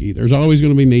karaoke. There's always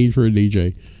going to be need for a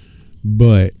DJ,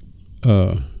 but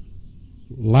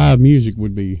live music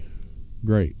would be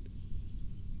great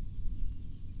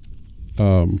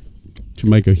to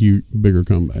make a bigger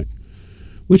comeback.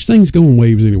 Which things go in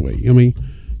waves anyway. I mean,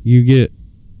 you get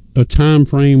a time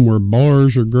frame where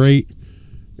bars are great,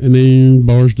 and then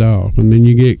bars die off, and then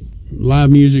you get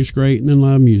live music's great, and then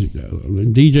live music dies off.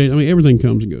 And DJ, I mean, everything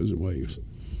comes and goes in waves.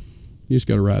 You just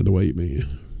got to ride the wave,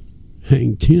 man.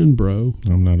 Hang 10, bro.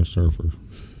 I'm not a surfer.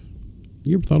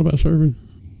 You ever thought about surfing?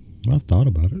 I've thought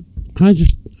about it.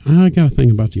 I got to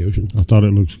think about the ocean. I thought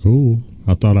it looks cool.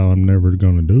 I thought I'm never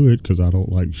going to do it because I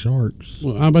don't like sharks.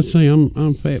 Well, I'm about to say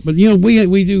I'm fat, but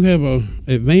we do have a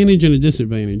advantage and a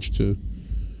disadvantage to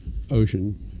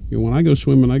ocean. When I go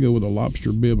swimming, I go with a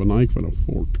lobster bib, a knife, and a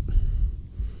fork.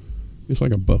 It's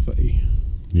like a buffet.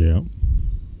 Yeah.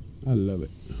 I love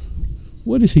it.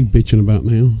 What is he bitching about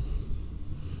now?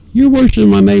 You're worse than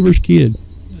my neighbor's kid.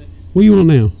 What do you want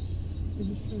now?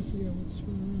 I'm just trying to figure out what's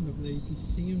swimming around over there. You can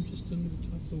see him just under the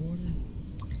top of the water.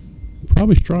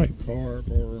 Probably stripe. Carp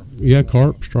or... Yeah,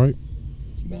 carp, stripe.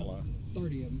 About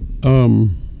 30 of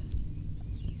them.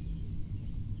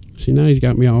 See, now he's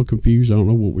got me all confused. I don't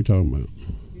know what we're talking about.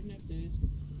 You didn't have to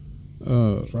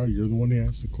ask. That's right. You're the one that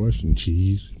asked the question.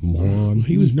 Cheese, moron.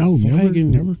 He was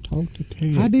flagging. Never talk to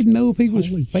Ted. I didn't know if he was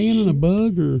Holy fanning a shit.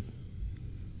 bug or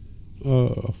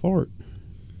a fart.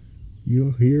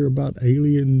 You'll hear about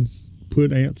aliens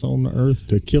put ants on the earth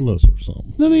to kill us or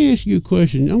something. Let me ask you a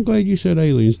question. I'm glad you said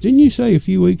aliens. Didn't you say a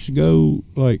few weeks ago,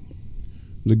 like,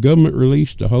 the government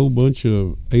released a whole bunch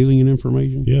of alien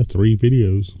information? Yeah, 3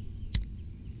 videos.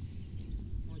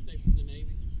 Weren't they from the Navy?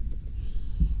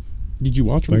 Did you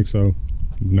watch I them? think so.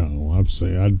 No,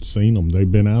 I'd seen them.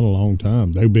 They've been out a long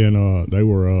time. They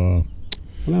were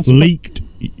leaked.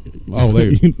 Oh,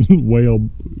 they well,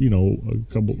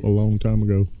 a long time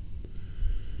ago.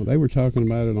 well, they were talking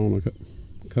about it on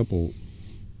a couple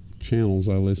channels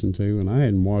I listened to, and I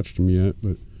hadn't watched them yet,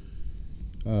 but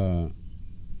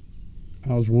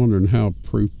I was wondering how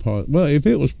proof positive. Well, if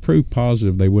it was proof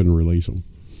positive, they wouldn't release them.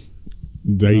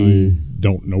 They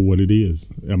don't know what it is.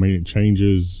 I mean, it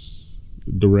changes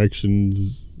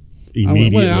directions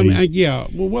immediately.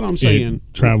 Well, what I'm saying,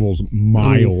 It travels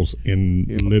miles in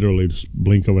literally the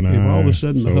blink of an eye. if all of a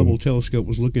sudden the Hubble telescope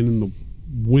was looking in the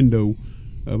window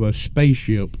of a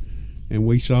spaceship and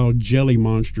we saw jelly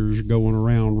monsters going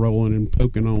around rolling and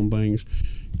poking on things,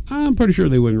 I'm pretty sure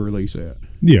they wouldn't release that.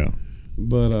 Yeah.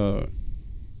 But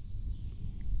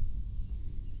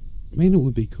man, it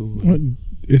would be cool. Well,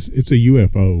 it's a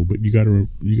UFO, but you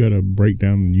gotta break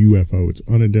down UFO. It's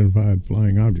unidentified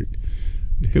flying object.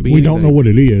 Could be We don't know anything. what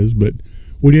it is, but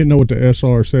We didn't know what the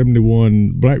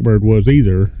SR-71 Blackbird was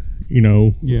either,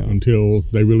 Yeah. until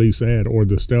they released that, or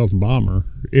the stealth bomber.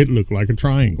 It looked like a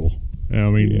triangle. I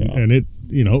mean, and it,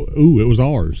 it was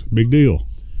ours. Big deal.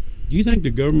 Do you think the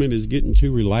government is getting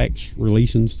too relaxed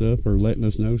releasing stuff or letting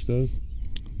us know stuff?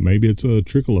 Maybe it's a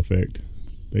trickle effect.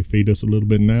 They feed us a little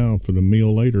bit now for the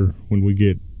meal later when we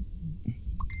get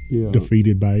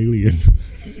defeated by aliens.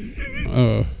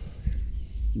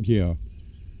 Yeah.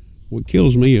 What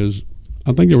kills me is,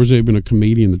 I think there was even a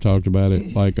comedian that talked about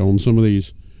it, like on some of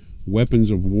these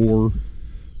weapons of war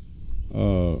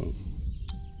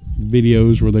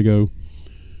videos where they go,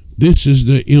 "This is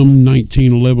the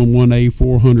M1911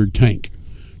 1A400 tank,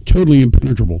 totally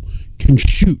impenetrable, can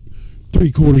shoot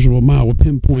 3/4 of a mile with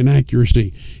pinpoint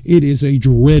accuracy. It is a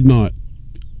dreadnought.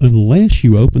 Unless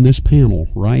you open this panel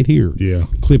right here,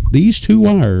 clip these two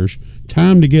wires, tie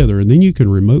them together, and then you can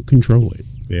remote control it."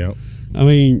 Yeah. I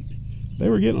mean, they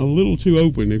were getting a little too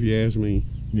open, if you ask me.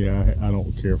 Yeah, I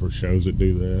don't care for shows that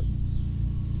do that.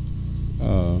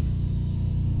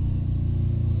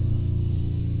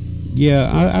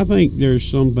 Yeah, I think there's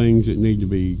some things that need to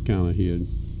be kind of hid.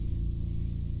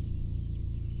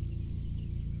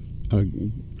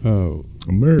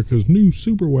 America's new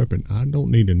super weapon. I don't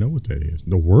need to know what that is.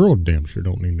 The world damn sure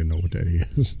don't need to know what that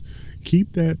is.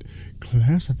 Keep that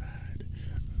classified.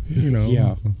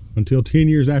 Yeah. Until 10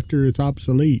 years after it's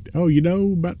obsolete. Oh,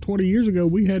 about 20 years ago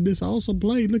we had this awesome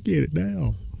plane. Look at it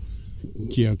now.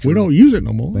 Yeah, true. We don't use it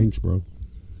no more. Thanks, bro.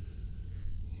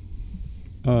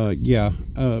 Yeah.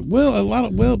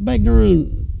 Well, back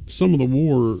during some of the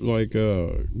war, like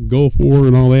Gulf War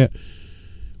and all that,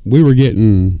 we were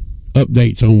getting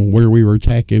updates on where we were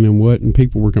attacking and what, and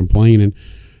people were complaining.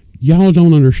 Y'all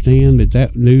don't understand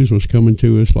that news was coming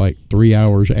to us like 3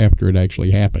 hours after it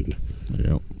actually happened.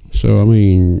 Yeah. So, I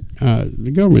mean,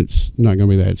 the government's not going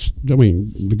to be that.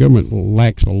 The government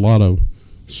lacks a lot of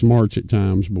smarts at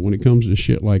times, but when it comes to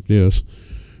shit like this,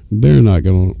 they're not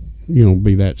going to,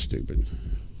 be that stupid.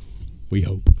 We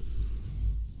hope.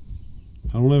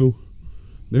 I don't know.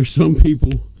 There's some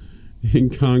people in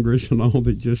Congress and all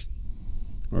that just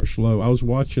are slow. I was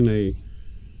watching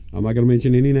I'm not going to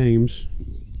mention any names,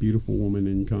 beautiful woman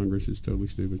in Congress is totally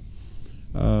stupid.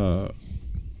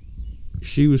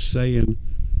 She was talking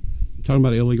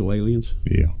about illegal aliens.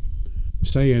 Yeah.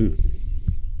 Saying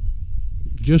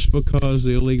just because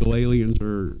the illegal aliens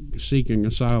are seeking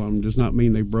asylum does not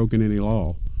mean they've broken any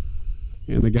law.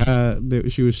 And the guy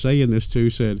that she was saying this to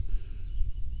said,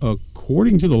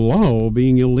 according to the law,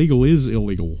 being illegal is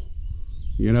illegal.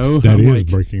 That is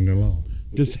breaking the law.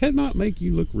 Does that not make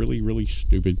you look really, really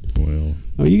stupid? Well,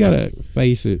 I mean, you got to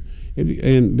face it.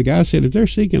 And the guy said, if they're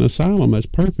seeking asylum, that's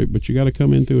perfect, but you got to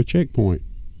come in through a checkpoint.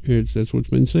 That's what's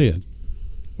been said.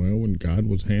 Well, when God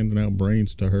was handing out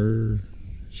brains to her,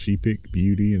 she picked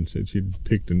beauty and said she'll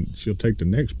take the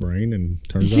next brain, and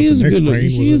turns out the next brain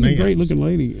was She is an a great looking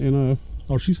lady, and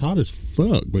she's hot as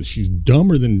fuck, but she's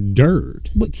dumber than dirt.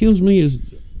 What kills me is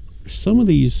some of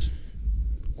these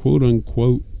quote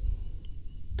unquote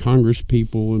Congress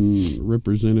people and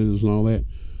representatives and all that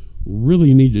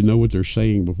really need to know what they're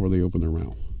saying before they open their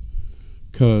mouth.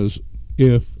 Because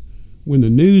when the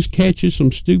news catches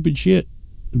some stupid shit,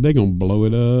 they're going to blow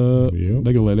it up. Yep.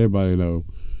 They're going to let everybody know.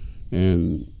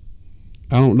 And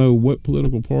I don't know what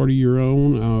political party you're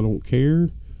on. I don't care.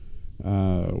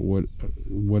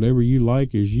 Whatever you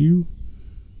like is you.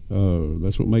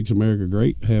 That's what makes America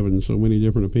great, having so many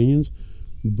different opinions.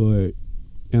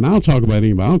 And I'll talk about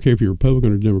anybody. I don't care if you're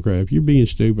Republican or Democrat. If you're being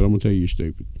stupid, I'm going to tell you you're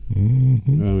stupid.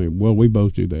 Mm-hmm. I mean, well, we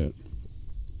both do that.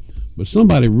 But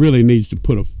somebody really needs to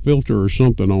put a filter or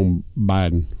something on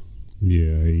Biden.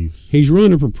 Yeah, he's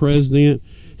running for president.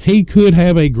 He could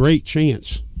have a great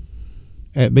chance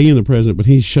at being the president, but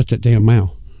he's shut that damn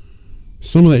mouth.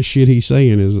 Some of that shit he's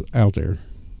saying is out there.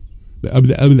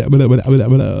 We're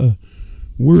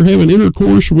having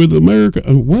intercourse with America.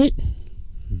 What?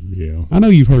 Yeah. I know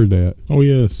you've heard that. Oh,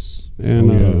 yes.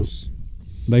 And yes.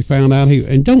 They found out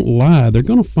and don't lie. They're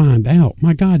going to find out.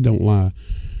 My God, don't lie.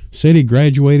 Said he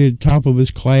graduated top of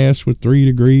his class with 3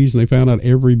 degrees, and they found out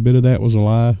every bit of that was a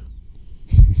lie.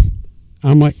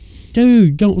 I'm like,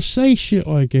 dude, don't say shit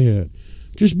like that.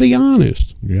 Just be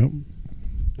honest. Yep.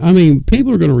 I mean,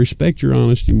 people are going to respect your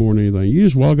honesty more than anything. You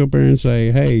just walk up there and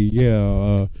say, hey,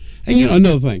 yeah. And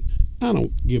another thing, I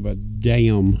don't give a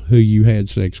damn who you had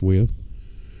sex with.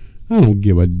 I don't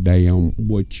give a damn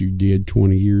what you did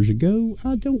 20 years ago.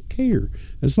 I don't care.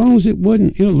 As long as it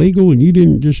wasn't illegal and you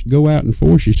didn't just go out and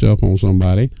force yourself on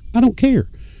somebody, I don't care.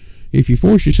 If you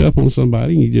force yourself on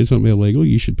somebody and you did something illegal,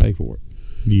 you should pay for it.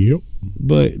 Yep.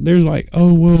 But there's like,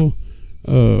 oh, well,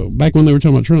 back when they were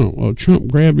talking about Trump.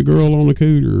 Trump grabbed a girl on the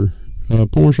cooter,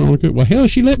 Porsche on the cooter. Well, hell,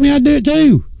 she let me. I'd do it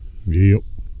too. Yep.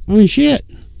 I mean, shit.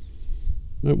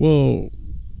 Well,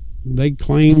 they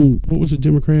claim, what was it,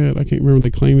 Democrat? I can't remember.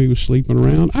 They claim he was sleeping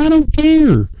around. I don't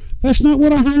care. That's not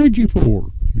what I hired you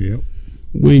for. Yep.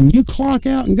 When you clock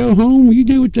out and go home, you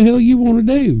do what the hell you want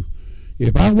to do.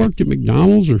 If I worked at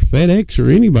McDonald's or FedEx or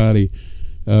anybody,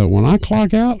 when I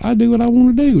clock out, I do what I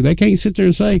want to do. They can't sit there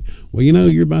and say, well,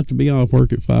 you're about to be off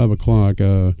work at 5 o'clock.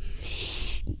 I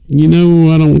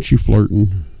don't want you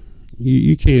flirting.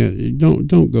 You can't.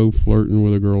 Don't go flirting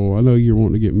with a girl. I know you're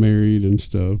wanting to get married and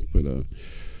stuff, but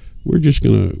we're just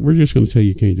gonna tell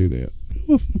you can't do that.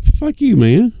 Well, fuck you,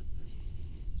 man.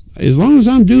 As long as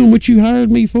I'm doing what you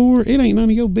hired me for, it ain't none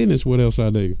of your business what else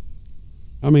I do.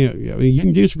 I mean, you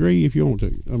can disagree if you want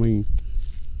to. I mean,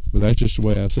 but that's just the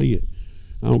way I see it.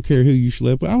 I don't care who you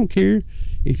slept with. I don't care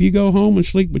if you go home and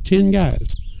sleep with 10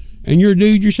 guys and you're a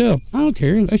dude yourself. I don't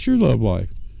care. That's your love life.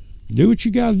 Do what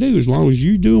you got to do. As long as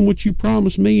you're doing what you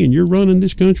promised me and you're running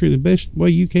this country the best way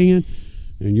you can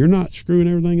and you're not screwing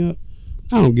everything up,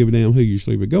 I don't give a damn who you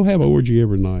sleep with. Go have an orgy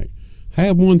every night.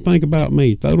 Have one think about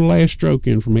me. Throw the last stroke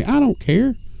in for me. I don't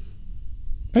care.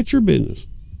 That's your business.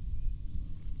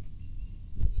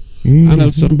 I know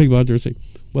some people out there say,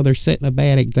 well, they're setting a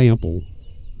bad example.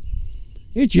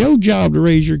 It's your job to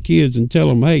raise your kids and tell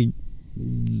them, hey,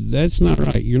 that's not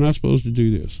right. You're not supposed to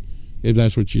do this if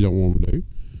that's what you don't want to do.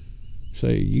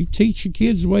 Say, you teach your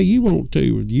kids the way you want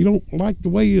to. If you don't like the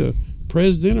way a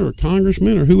president or a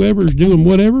congressman or whoever is doing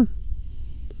whatever,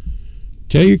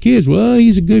 tell your kids, well,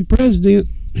 he's a good president.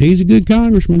 He's a good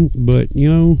congressman. But, I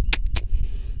don't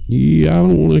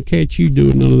want to catch you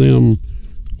doing none of them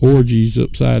orgies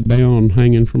upside down,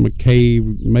 hanging from a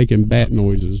cave, making bat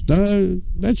noises.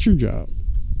 That's your job.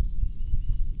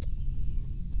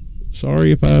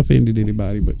 Sorry if I offended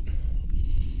anybody, but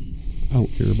I don't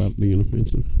care about being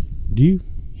offensive. Do you?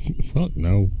 Fuck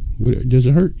no. Does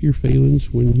it hurt your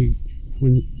feelings when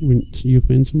you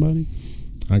offend somebody?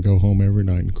 I go home every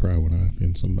night and cry when I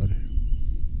offend somebody.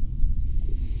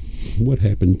 What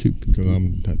happened to? Because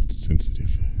I'm that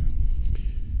sensitive.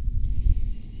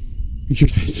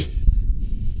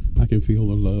 I can feel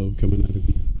the love coming out of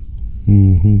you.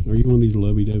 Mm-hmm. Are you one of these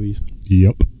lovey-doveys?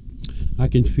 Yep. I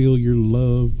can feel your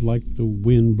love like the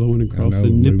wind blowing across the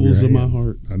nipples of my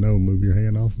heart. I know. Move your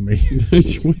hand off of me.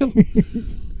 Well,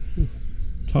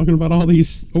 talking about all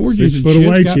these orgies 6 and foot shit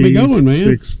away, got me going, man.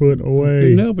 6 foot away.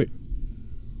 Couldn't help it.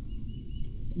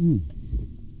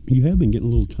 You have been getting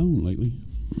a little toned lately.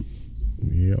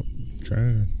 Yep.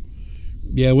 Trying.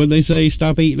 Yeah, what they say,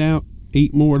 stop eating out,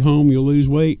 eat more at home, you'll lose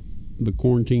weight. The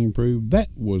quarantine proved that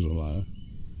was a lie.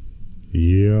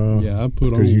 Yeah. Yeah, I put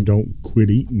on. Because you don't quit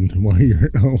eating while you're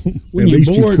at home. When you're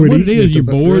bored, what it is, you're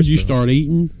bored, you start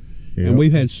eating. Yep. And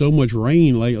we've had so much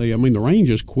rain lately. I mean, the rain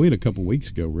just quit a couple weeks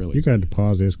ago, really. You got to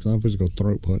pause this because I'm physical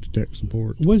throat punch tech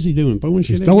support. What's he doing? Throwing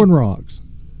shit He's throwing rocks.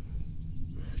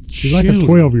 He's like a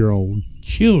 12-year-old.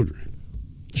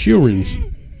 Children's.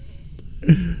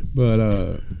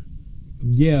 But,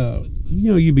 yeah,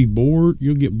 you'd be bored.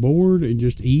 You'll get bored and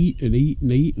just eat and eat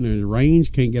and eat. And it rains,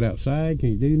 can't get outside,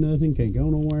 can't do nothing, can't go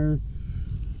nowhere.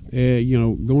 Go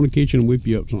in the kitchen and whip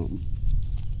you up something.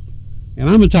 And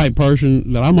I'm the type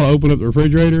person that I'm going to open up the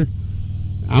refrigerator.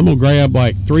 I'm going to grab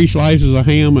like 3 slices of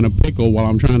ham and a pickle while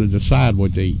I'm trying to decide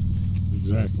what to eat.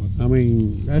 Exactly. I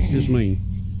mean, that's just me.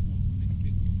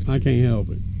 I can't help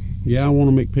it. Yeah, I want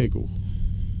a McPickle.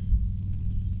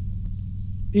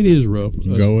 It is rough.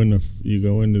 You go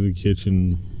into the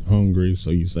kitchen hungry,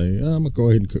 so you say, I'm going to go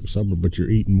ahead and cook supper, but you're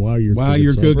eating while you're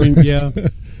cooking. Yeah.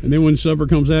 And then when supper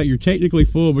comes out, you're technically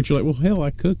full, but you're like, well, hell,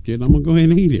 I cooked it. I'm going to go ahead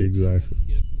and eat it. Exactly.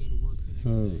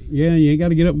 Yeah, you got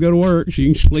to get up and go to work so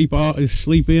you can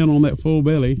sleep in on that full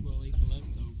belly.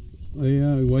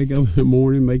 Yeah, wake up in the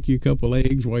morning, make you a couple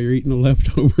eggs while you're eating the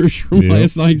leftovers from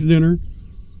last night's dinner.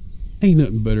 Ain't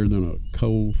nothing better than a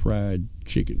cold fried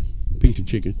piece of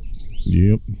chicken.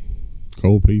 Yep.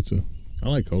 Cold pizza. I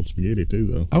like cold spaghetti too,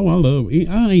 though. Oh, I eat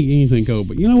anything cold.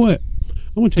 But you know what?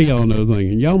 I'm going to tell y'all another thing,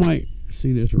 and y'all might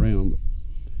see this around, but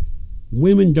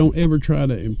women don't ever try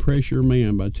to impress your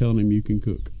man by telling him you can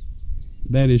cook.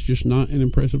 That is just not an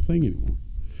impressive thing anymore.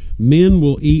 Men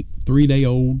will eat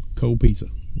 3-day-old cold pizza.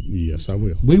 Yes, I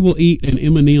will. We will eat an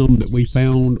M&M that we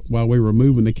found while we were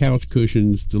moving the couch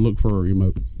cushions to look for a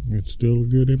remote. It's still a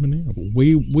good M&M.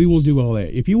 We will do all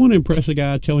that. If you want to impress a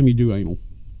guy, tell him you do anal.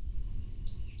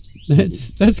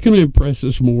 That's going to impress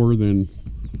us more than...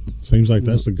 Seems like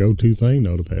that's the go-to thing,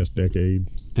 though, the past decade.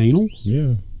 Anal?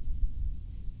 Yeah.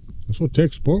 That's what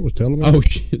tech support was telling me. Oh,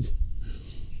 shit.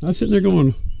 I was sitting there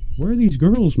going, where are these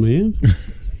girls, man?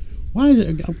 Why is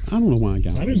it? I don't know why I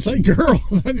got. I didn't say girls.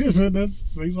 I just said that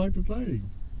seems like the thing.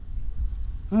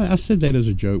 I said that as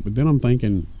a joke, but then I'm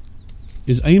thinking,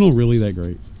 is anal really that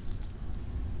great?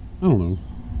 I don't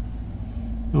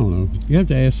know. You have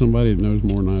to ask somebody that knows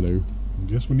more than I do. I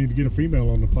guess we need to get a female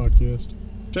on the podcast.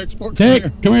 Tech Sparks. Tech,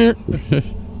 come here.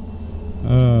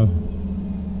 I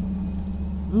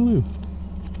don't know.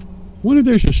 Wonder if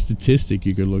there's a statistic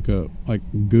you could look up, like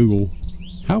Google.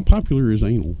 How popular is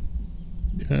anal?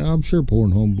 Yeah, I'm sure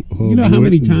Pornhub. You know how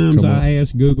many times I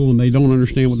ask Google and they don't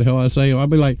understand what the hell I say? I'll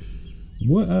be like,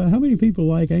 "What? How many people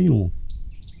like anal?"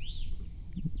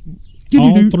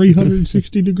 All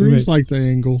 360 degrees, like the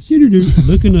angles.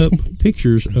 Looking up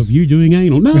pictures of you doing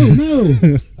anal. No.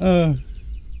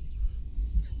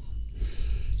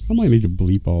 I might need to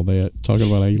bleep all that. Talking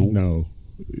about anal. No.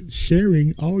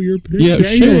 Sharing all your pictures.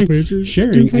 Yeah, anal pictures.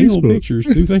 Sharing anal pictures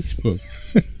through Facebook.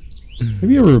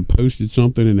 Have you ever posted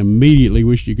something and immediately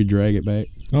wished you could drag it back?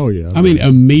 Oh, yeah. I mean,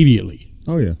 immediately.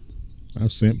 Oh, yeah.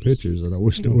 I've sent pictures that I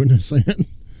wished I wouldn't have sent.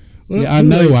 Well, yeah, I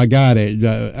know. I got it.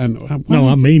 I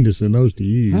mean to send those to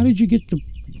you. How did you get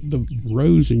the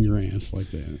rose in your ass like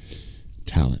that?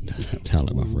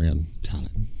 Talent, my friend.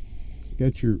 Talent.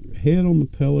 Got your head on the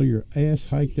pillow, your ass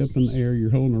hiked up in the air,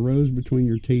 you're holding a rose between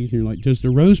your teeth, and you're like, does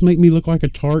the rose make me look like a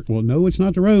tart? Well, no, it's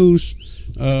not the rose.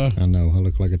 I know, I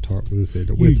look like a tart with it,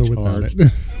 with or without it.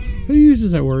 Who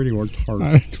uses that word anymore,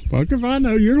 tart? Fuck if I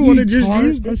know, you're the one that just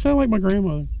used it. I sound like my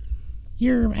grandmother.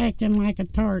 You're acting like a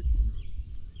tart.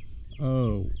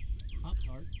 Oh.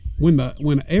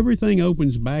 When everything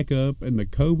opens back up and the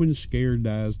COVID scare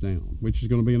dies down, which is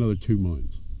going to be another 2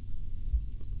 months,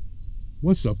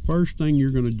 what's the first thing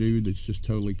you're going to do that's just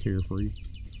totally carefree?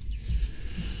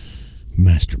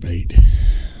 Masturbate.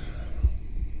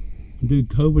 Dude,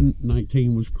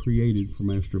 COVID-19 was created for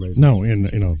masturbating. No, in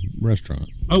a restaurant.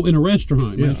 Oh, in a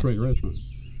restaurant. Yeah. That's right, a restaurant.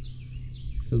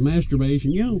 Because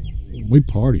masturbation, we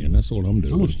partying. That's what I'm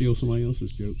doing. I'm going to steal somebody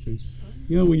else's joke, too.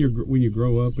 When you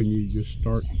grow up and you just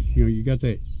start, you got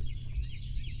that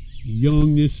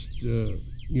youngness,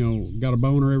 got a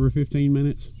boner every 15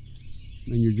 minutes,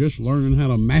 and you're just learning how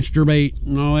to masturbate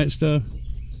and all that stuff.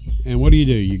 And what do?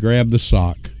 You grab the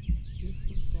sock.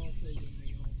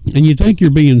 And you think you're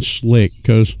being slick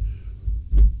because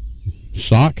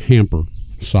sock hamper.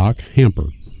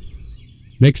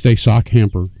 Next day, sock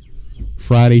hamper.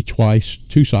 Friday, twice,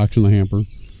 2 socks in the hamper.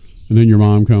 And then your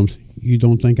mom comes, you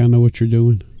don't think I know what you're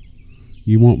doing?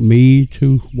 You want me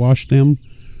to wash them?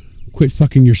 Quit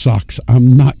fucking your socks.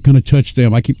 I'm not going to touch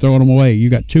them. I keep throwing them away. You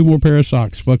got 2 more pair of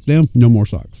socks. Fuck them. No more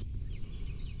socks.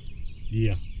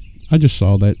 Yeah. I just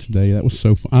saw that today. That was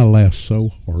so fun. I laughed so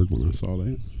hard when I saw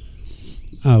that.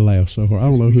 I laughed so hard. I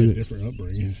don't know who. Different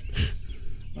upbringings.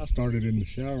 I started in the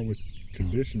shower with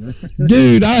conditioner.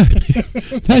 Dude,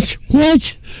 that's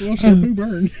what? Well, shampoo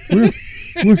burn.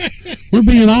 We're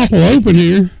being awful open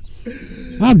here.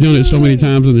 I've done it so many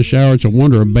times in the shower. It's a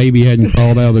wonder a baby hadn't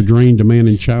crawled out of the drain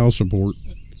demanding child support.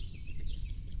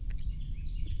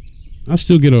 I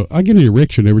get an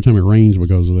erection every time it rains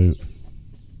because of that.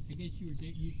 I guess you were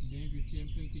using dandruff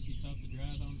shampoo because you thought the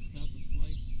dried on stuff was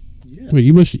flakes. Yeah. Well,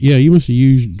 you must have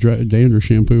used dandruff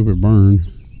shampoo if it burned.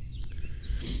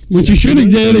 What you should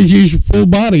have done is use your full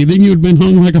body. Then you would have been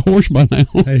hung like a horse by now.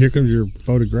 Hey, here comes your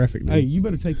photographic. Hey, you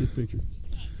better take this picture.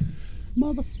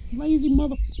 Lazy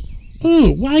mother.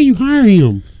 Oh, why you hire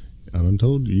him? I done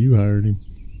told you hired him.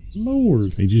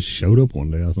 Lord. He just showed up one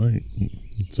day, I think.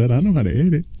 Said, I know how to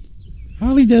edit.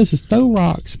 All he does is throw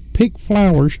rocks, pick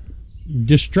flowers,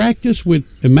 distract us with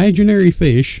imaginary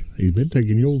fish. He's been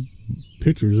taking your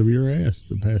pictures of your ass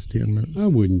the past 10 minutes. I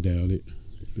wouldn't doubt it.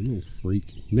 The little freak.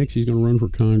 Next, he's going to run for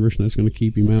Congress, and that's going to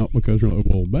keep him out because,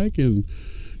 well, back in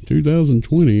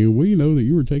 2020, we know that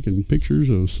you were taking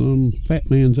pictures of some fat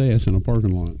man's ass in a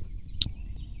parking lot.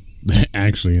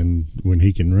 Actually, and when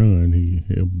he can run,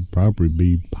 he'll probably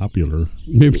be popular.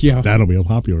 Yeah. That'll be a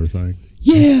popular thing.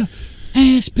 Yeah.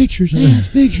 Ass pictures, yeah.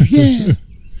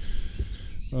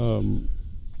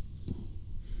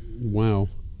 Wow.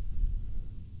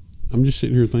 I'm just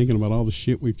sitting here thinking about all the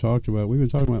shit we've talked about. We've been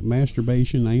talking about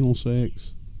masturbation, anal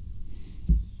sex.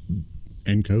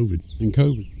 And COVID. And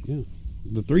COVID, yeah.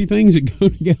 The 3 things that go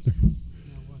together.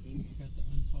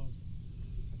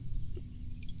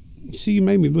 See, you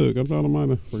made me look. I thought I might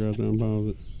have forgot to unpause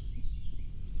it.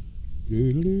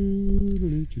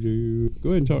 Go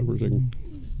ahead and talk for a second.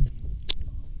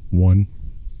 1,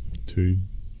 2,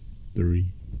 3,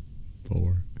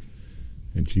 4.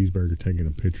 And Cheeseburger taking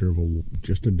a picture of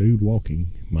just a dude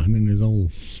walking, minding his own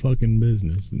fucking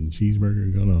business. And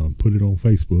Cheeseburger gonna put it on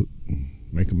Facebook and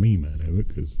make a meme out of it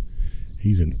because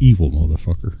he's an evil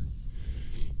motherfucker.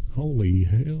 Holy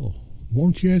hell. Why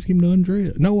don't you ask him to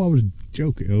undress? No, I was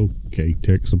joking. Okay,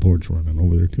 tech support's running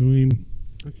over there to him.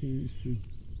 I can't see.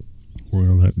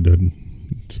 Well, that doesn't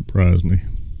surprise me.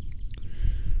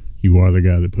 You are the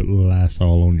guy that put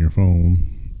Lysol on your phone.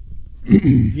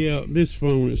 Yeah, this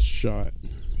phone is shot.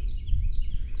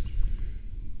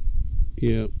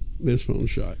 Yeah, this phone's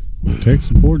shot. Tech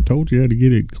support told you how to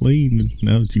get it clean.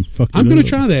 Now that you fucked it I'm up. going to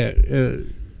try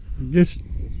that.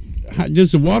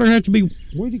 Does the water have to be...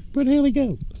 Where the hell he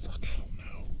go? Fuck, I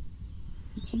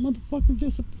don't know. That motherfucker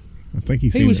just... I think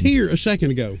He was here a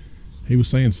second ago. He was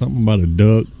saying something about a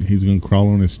duck. He's going to crawl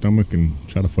on his stomach and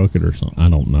try to fuck it or something. I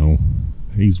don't know.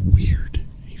 He's weird.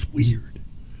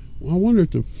 Well, I wonder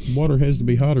if the water has to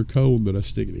be hot or cold that I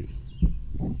stick it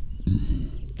in.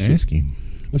 Ask him.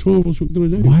 That's what I was going to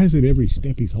do. Why is it every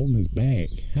step he's holding his back?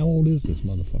 How old is this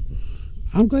motherfucker?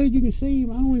 I'm glad you can see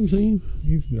him. I don't even see him.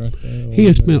 He's right there. He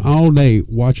has spent all day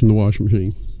watching the washing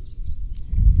machine.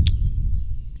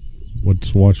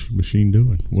 What's the washing machine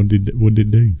doing? What did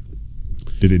it do?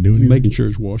 Did it do anything? Making sure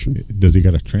it's washing. Does he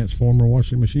got a transformer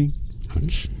washing machine? I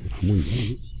wouldn't know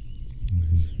it.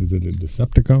 Is it a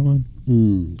Decepticon?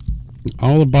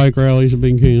 All the bike rallies have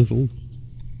been canceled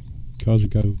because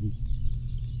of COVID.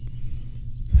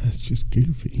 That's just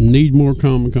goofy. Need more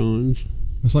Comic-Cons.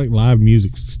 It's like live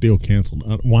music's still canceled.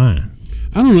 Why?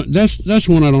 I don't know. That's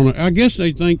one I don't know. I guess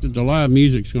they think that the live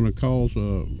music's going to cause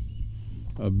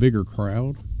a bigger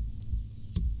crowd.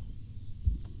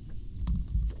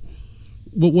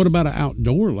 But what about an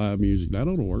outdoor live music? That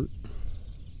ought to work.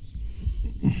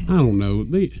 I don't know.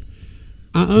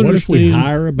 I understand. What if we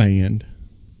hire a band,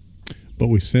 but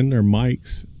we send their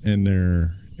mics and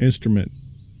their instrument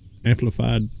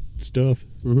amplified stuff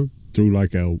through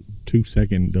like a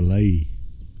 2-second delay?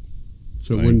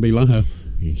 So it wouldn't be live.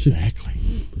 Exactly.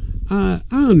 I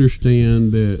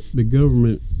understand that the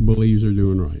government believes they're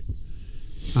doing right.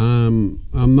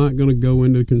 I'm not going to go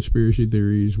into conspiracy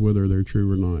theories, whether they're true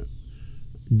or not.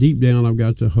 Deep down, I've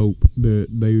got to hope that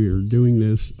they are doing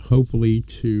this, hopefully,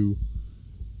 to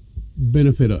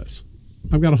benefit us.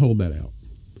 I've got to hold that out.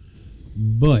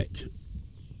 But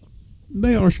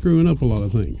they are screwing up a lot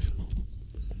of things.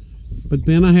 But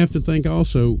then I have to think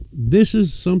also, this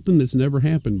is something that's never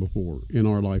happened before in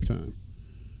our lifetime.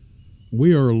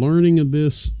 We are learning of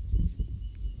this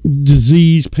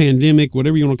disease, pandemic,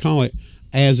 whatever you want to call it,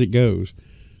 as it goes.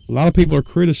 A lot of people are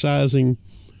criticizing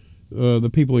the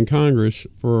people in Congress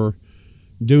for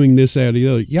doing this, that, or the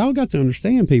other. Y'all got to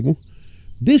understand, people,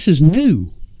 this is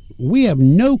new. We have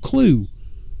no clue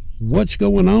what's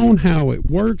going on, how it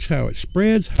works, how it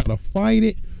spreads, how to fight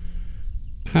it,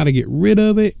 how to get rid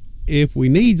of it. If we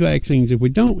need vaccines, if we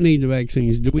don't need the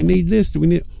vaccines, do we need this?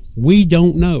 We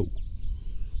don't know.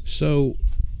 So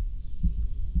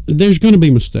there's going to be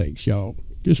mistakes, y'all.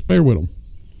 Just bear with them.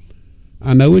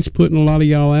 I know it's putting a lot of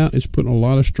y'all out. It's putting a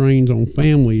lot of strains on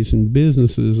families and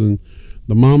businesses and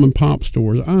the mom and pop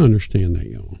stores. I understand that,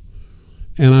 y'all.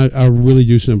 And I really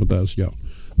do sympathize with y'all.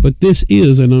 But this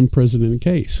is an unprecedented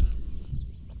case.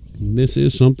 This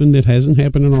is something that hasn't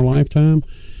happened in our lifetime.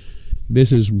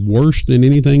 This is worse than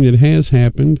anything that has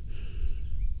happened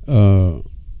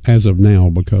as of now,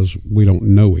 because we don't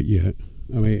know it yet.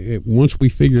 I mean, once we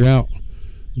figure out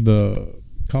the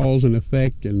cause and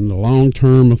effect and the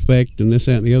long-term effect and this,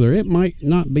 that, and the other, it might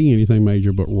not be anything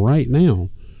major. But right now,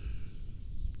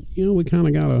 we kind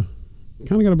of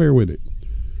gotta bear with it.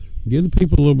 Give the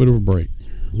people a little bit of a break.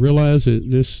 Realize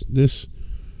that this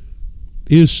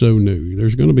is so new.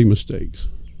 There's going to be mistakes.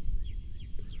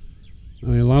 I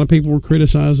mean, a lot of people were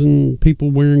criticizing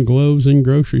people wearing gloves in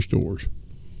grocery stores.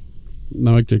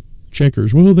 Like the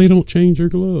checkers. Well, they don't change their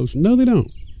gloves. No, they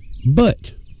don't.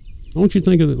 But I want you to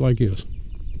think of it like this.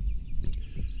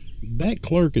 That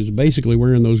clerk is basically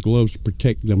wearing those gloves to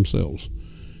protect themselves.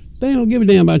 They don't give a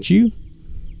damn about you.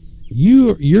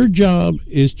 Your job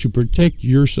is to protect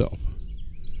yourself.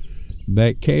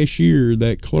 That cashier,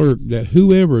 that clerk, that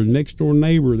whoever, next door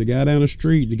neighbor, the guy down the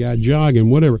street, the guy jogging,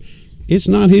 whatever, it's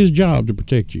not his job to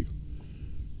protect you.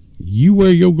 You wear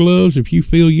your gloves if you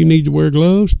feel you need to wear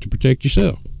gloves to protect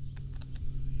yourself.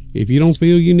 If you don't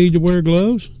feel you need to wear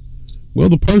gloves, well,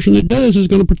 the person that does is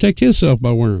going to protect himself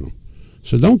by wearing them.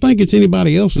 So don't think it's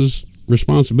anybody else's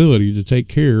responsibility to take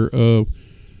care of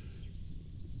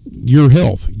your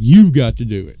health. You've got to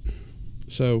do it.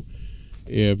 So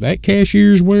if that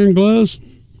cashier's wearing gloves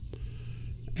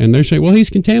and they say, well, he's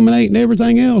contaminating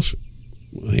everything else,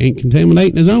 well, he ain't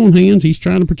contaminating his own hands. He's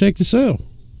trying to protect himself.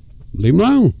 Leave him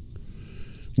alone.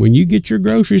 When you get your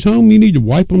groceries home, you need to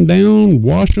wipe them down,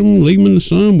 wash them, leave them in the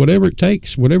sun, whatever it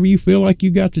takes, whatever you feel like you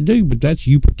got to do. But that's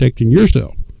you protecting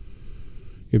yourself.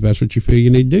 If that's what you feel you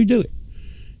need to do it.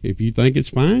 If you think it's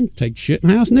fine, take shit in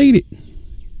the house and eat it.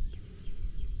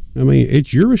 I mean,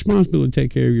 it's your responsibility to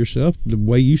take care of yourself the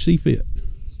way you see fit.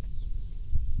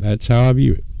 That's how I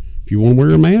view it. If you want to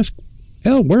wear a mask,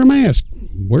 hell, wear a mask.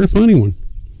 Wear a funny one.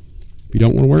 If you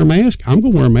don't want to wear a mask, I'm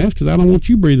going to wear a mask because I don't want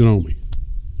you breathing on me.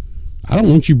 I don't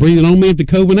want you breathing on me if the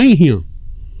COVID ain't him.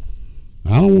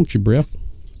 I don't want your breath.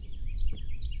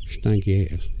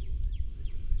 Stanky ass.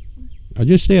 I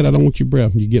just said I don't want your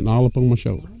breath and you're getting all up on my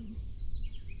shoulder.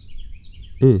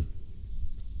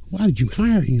 Why did you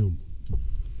hire him?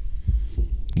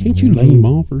 Can't you lay him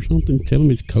off or something? Tell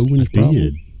him it's COVID's problem?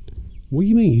 Did. What do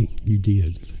you mean you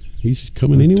did? He's just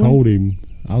coming anyway? I told him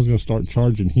I was going to start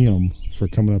charging him for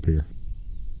coming up here.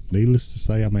 Needless to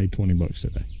say, I made $20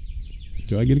 today.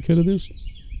 Do I get a cut of this?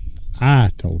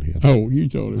 I told him. Oh, you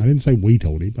told him. I didn't say we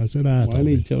told him. I said I told I him.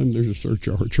 need to tell him there's a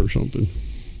surcharge or something.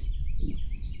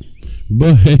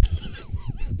 But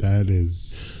That is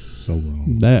so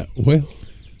wrong.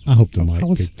 I hope the mic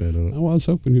picked that I up. was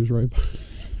hoping he was right.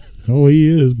 Oh, he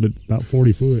is, but about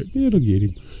 40 foot. It'll get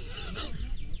him.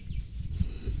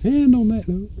 And on that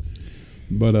note.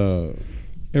 But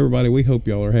everybody, we hope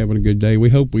y'all are having a good day. We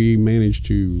hope we managed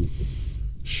to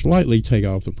slightly take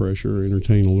off the pressure,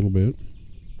 entertain a little bit.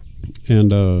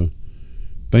 And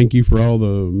thank you for all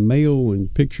the mail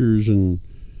and pictures and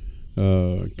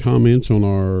comments on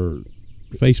our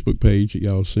Facebook page that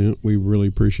y'all sent. We really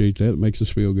appreciate that. It makes us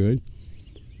feel good.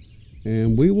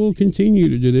 And we will continue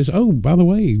to do this. Oh, by the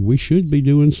way, we should be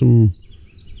doing some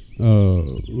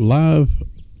live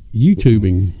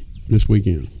YouTubing this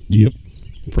weekend. Yep.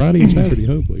 Friday and Saturday,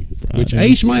 hopefully. Which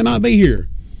Ace might not be here.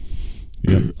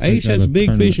 Yep. Ace has a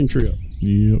big fishing trip.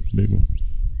 Yep, big one.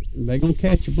 They're going to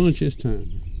catch a bunch this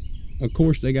time. Of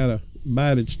course, they got to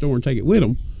buy it at the store and take it with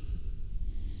them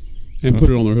and put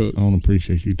it on their hook. I don't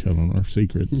appreciate you telling our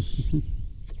secrets.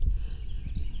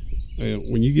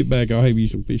 When you get back, I'll have you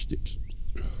some fish sticks.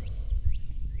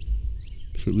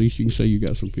 So at least you can say you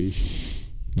got some fish.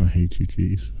 I hate you,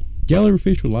 cheese. Y'all ever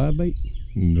fish with live bait?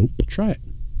 Nope. Try it.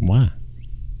 Why?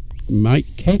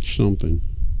 Might catch something.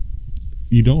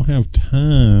 You don't have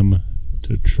time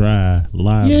to try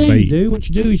live bait. You do. What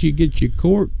you do is you get your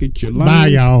cork, get your line. Bye,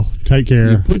 y'all. Take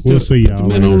care. We'll see y'all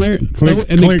put the later. on there,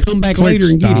 then come back later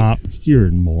and stop. get it. You're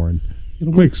in moron.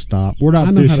 Click stop. We're not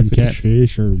I know how to fishing fish.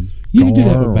 catfish or You can do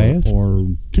that gar with bass. or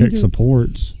tech do.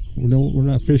 supports. We're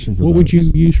not fishing for What those. would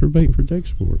you use for bait for tech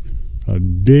sport? A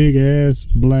big ass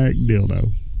black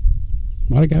dildo.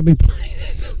 Why the guy be playing?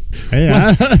 Hey,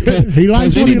 he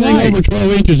likes what he anything likes. over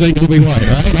 12 inches ain't going to be white,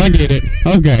 right? I get it.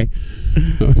 Okay.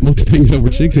 Most things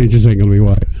over 6 inches ain't going to be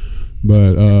white.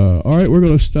 But, all right, we're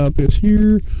going to stop this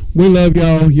here. We love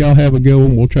y'all. Y'all have a good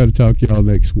one. We'll try to talk to y'all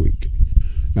next week.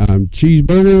 I'm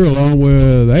Cheeseburger along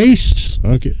with Ace.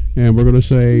 Okay. And we're going to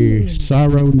say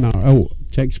Cyro. No. Oh,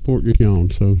 tech support just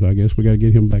yawned. So I guess we got to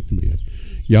get him back to bed.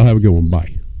 Y'all have a good one.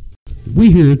 Bye.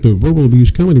 We here at the Verbal Abuse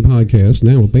Comedy Podcast,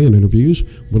 now with band interviews,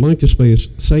 would like to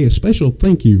say a special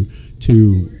thank you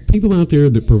to people out there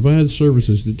that provide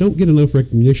services that don't get enough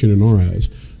recognition in our eyes,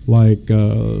 like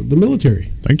the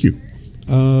military. Thank you.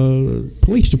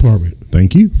 Police department.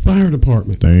 Thank you. Fire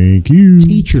department. Thank you.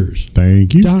 Teachers.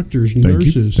 Thank you. Doctors, Thank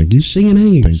nurses. you. Thank you.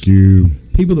 CNAs. Thank you.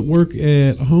 People that work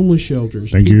at homeless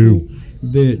shelters. Thank people you.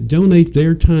 that donate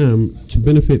their time to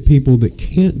benefit people that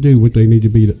can't do what they need to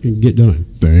be to get done.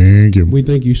 Thank you. We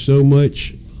thank you so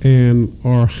much, and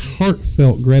our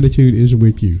heartfelt gratitude is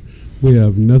with you. We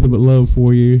have nothing but love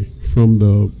for you from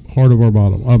the heart of our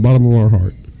bottom of our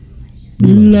heart.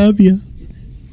 We love you.